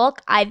IvyCWolk,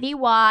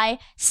 IvyCWolk.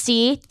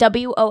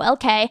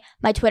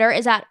 My Twitter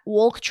is at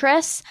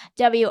Wolktress,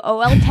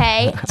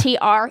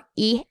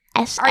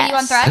 WOLKTRESS. Are you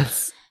on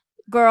Threads?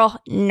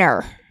 Girl,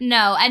 no.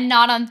 No, and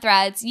not on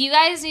Threads. You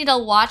guys need to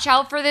watch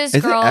out for this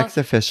Is girl. it X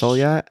official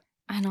yet?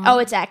 I don't Oh,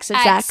 it's X.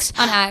 It's X.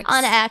 On X.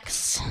 On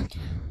X.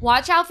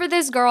 Watch out for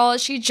this girl.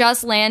 She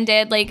just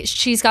landed. Like,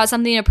 she's got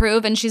something to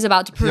prove, and she's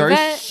about to She's prove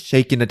already it.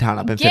 shaking the town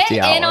up in Get 50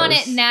 hours. in on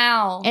it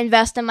now.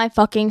 Invest in my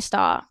fucking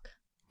stock.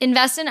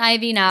 Invest in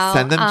Ivy now.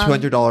 Send them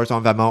 $200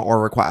 on Venmo or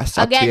request.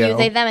 Up Again, to you. you,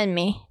 they, them, and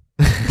me.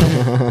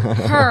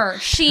 Her.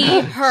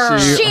 She. Her.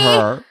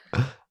 her.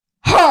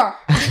 Her.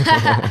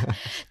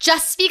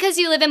 Just because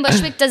you live in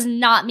Bushwick does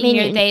not mean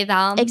you're they,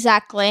 them.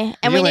 Exactly.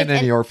 And you we land need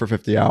in New York for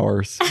 50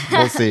 hours.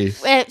 We'll see.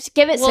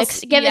 give it We'll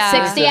 60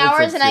 yeah. Give it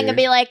hours, and I 60. can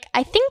be like,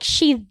 I think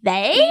she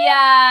they.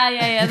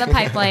 Yeah. The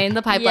pipeline.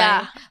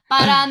 Yeah.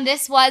 But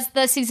this was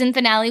the season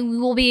finale. We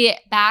will be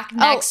back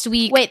next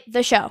week. Wait,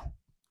 the show.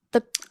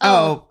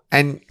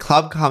 And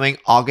club coming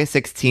August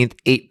 16th,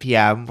 8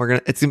 p.m.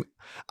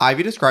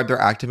 Ivy described their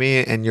act to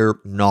me, and you're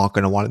not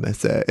going to want to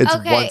miss it. It's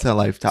Okay. once in a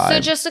lifetime. So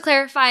just to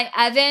clarify,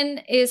 Evan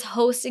is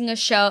hosting a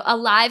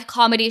live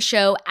comedy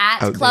show at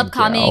Club thank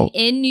Coming you.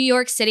 in New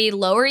York City,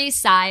 Lower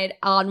East Side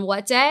on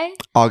what day?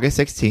 August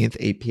 16th,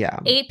 8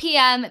 p.m. 8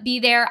 p.m. Be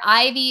there.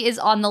 Ivy is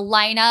on the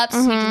lineup,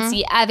 so you can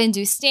see Evan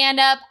do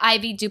stand-up,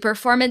 Ivy do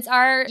performance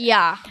art.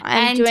 Yeah,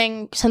 I'm And-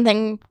 doing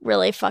something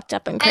really fucked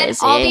up and crazy.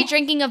 And I'll be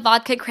drinking a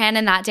vodka cran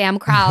in that damn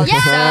crowd. Yeah!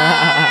 So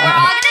we're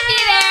all going to be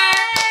there.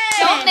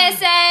 Don't miss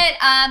it.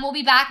 We'll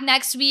be back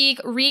next week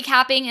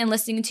recapping and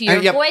listening to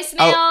your Yep.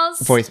 voicemails.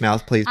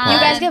 Voicemails, please. You You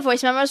plug. guys get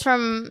voice memos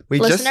from We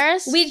just-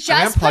 listeners? We I'm just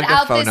gonna put plug their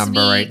out phone this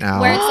number right week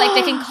now. where it's like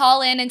they can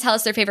call in and tell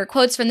us their favorite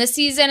quotes from this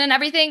season and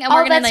everything, and oh,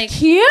 we're gonna that's like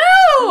cute. Yeah,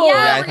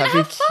 Yeah, we're gonna that'd be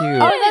have fun.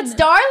 cute. Oh, that's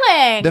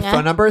darling. The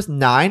phone number is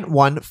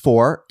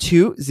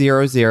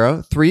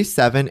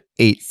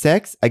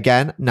 914-200-3786.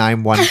 Again,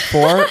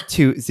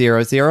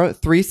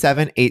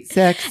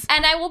 914-200-3786.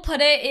 And I will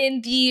put it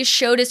in the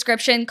show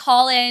description.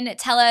 Call in,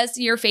 tell us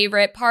your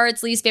favorite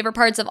parts, least favorite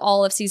parts of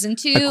all of season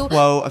 2. A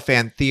quote, a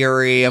fan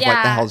theory of what the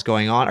Yeah. hell's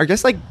going on, or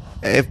just like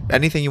if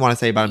anything you want to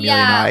say about Amelia and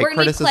Yeah, I, we're gonna be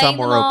criticism, playing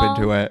we're them open all.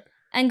 to it.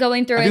 And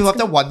going through If it. you left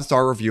a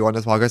 1-star review on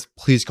this podcast,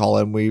 please call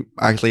in. We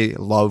actually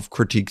love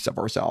critiques of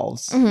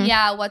ourselves. Mhm.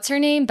 Yeah, what's her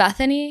name?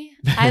 Bethany?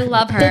 I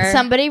love her. Did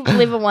somebody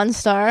leave a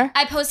 1-star?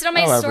 I posted on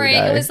my Oh, every story.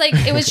 day.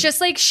 It was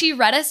just like she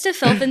read us to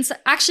filth and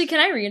actually,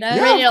 can I read it?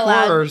 Yeah, Read it of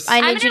aloud. course. I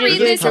I'm need gonna you to read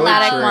do a this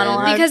dramatic aloud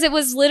monologue. because it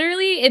was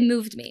literally, it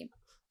moved me.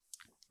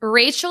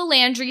 Rachel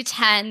Landry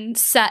 10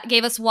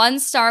 gave us 1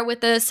 star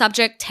with the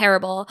subject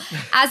terrible.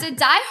 As a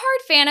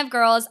diehard fan of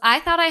girls,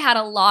 I thought I had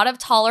a lot of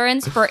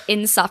tolerance for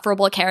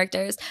insufferable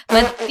characters,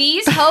 but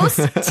these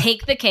hosts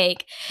take the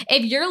cake.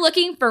 If you're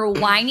looking for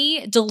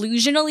whiny,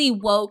 delusionally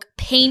woke,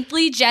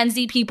 painfully Gen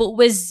Z people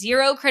with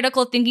zero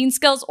critical thinking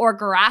skills or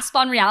grasp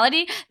on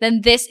reality,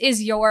 then this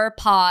is your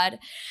pod.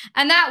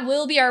 And that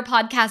will be our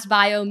podcast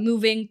bio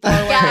moving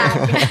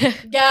forward.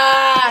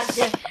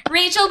 God.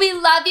 Rachel, we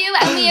love you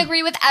and we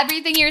agree with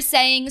everything you're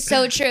saying.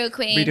 So true,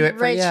 queen. We do it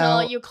for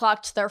Rachel, you. you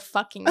clocked their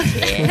fucking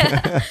teeth.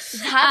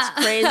 That's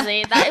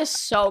crazy. That is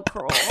so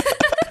cruel.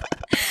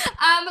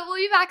 But we'll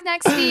be back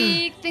next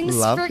week. Thanks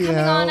Love for coming you.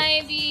 on,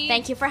 Ivy.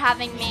 Thank you for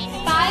having me.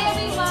 Bye,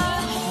 everyone.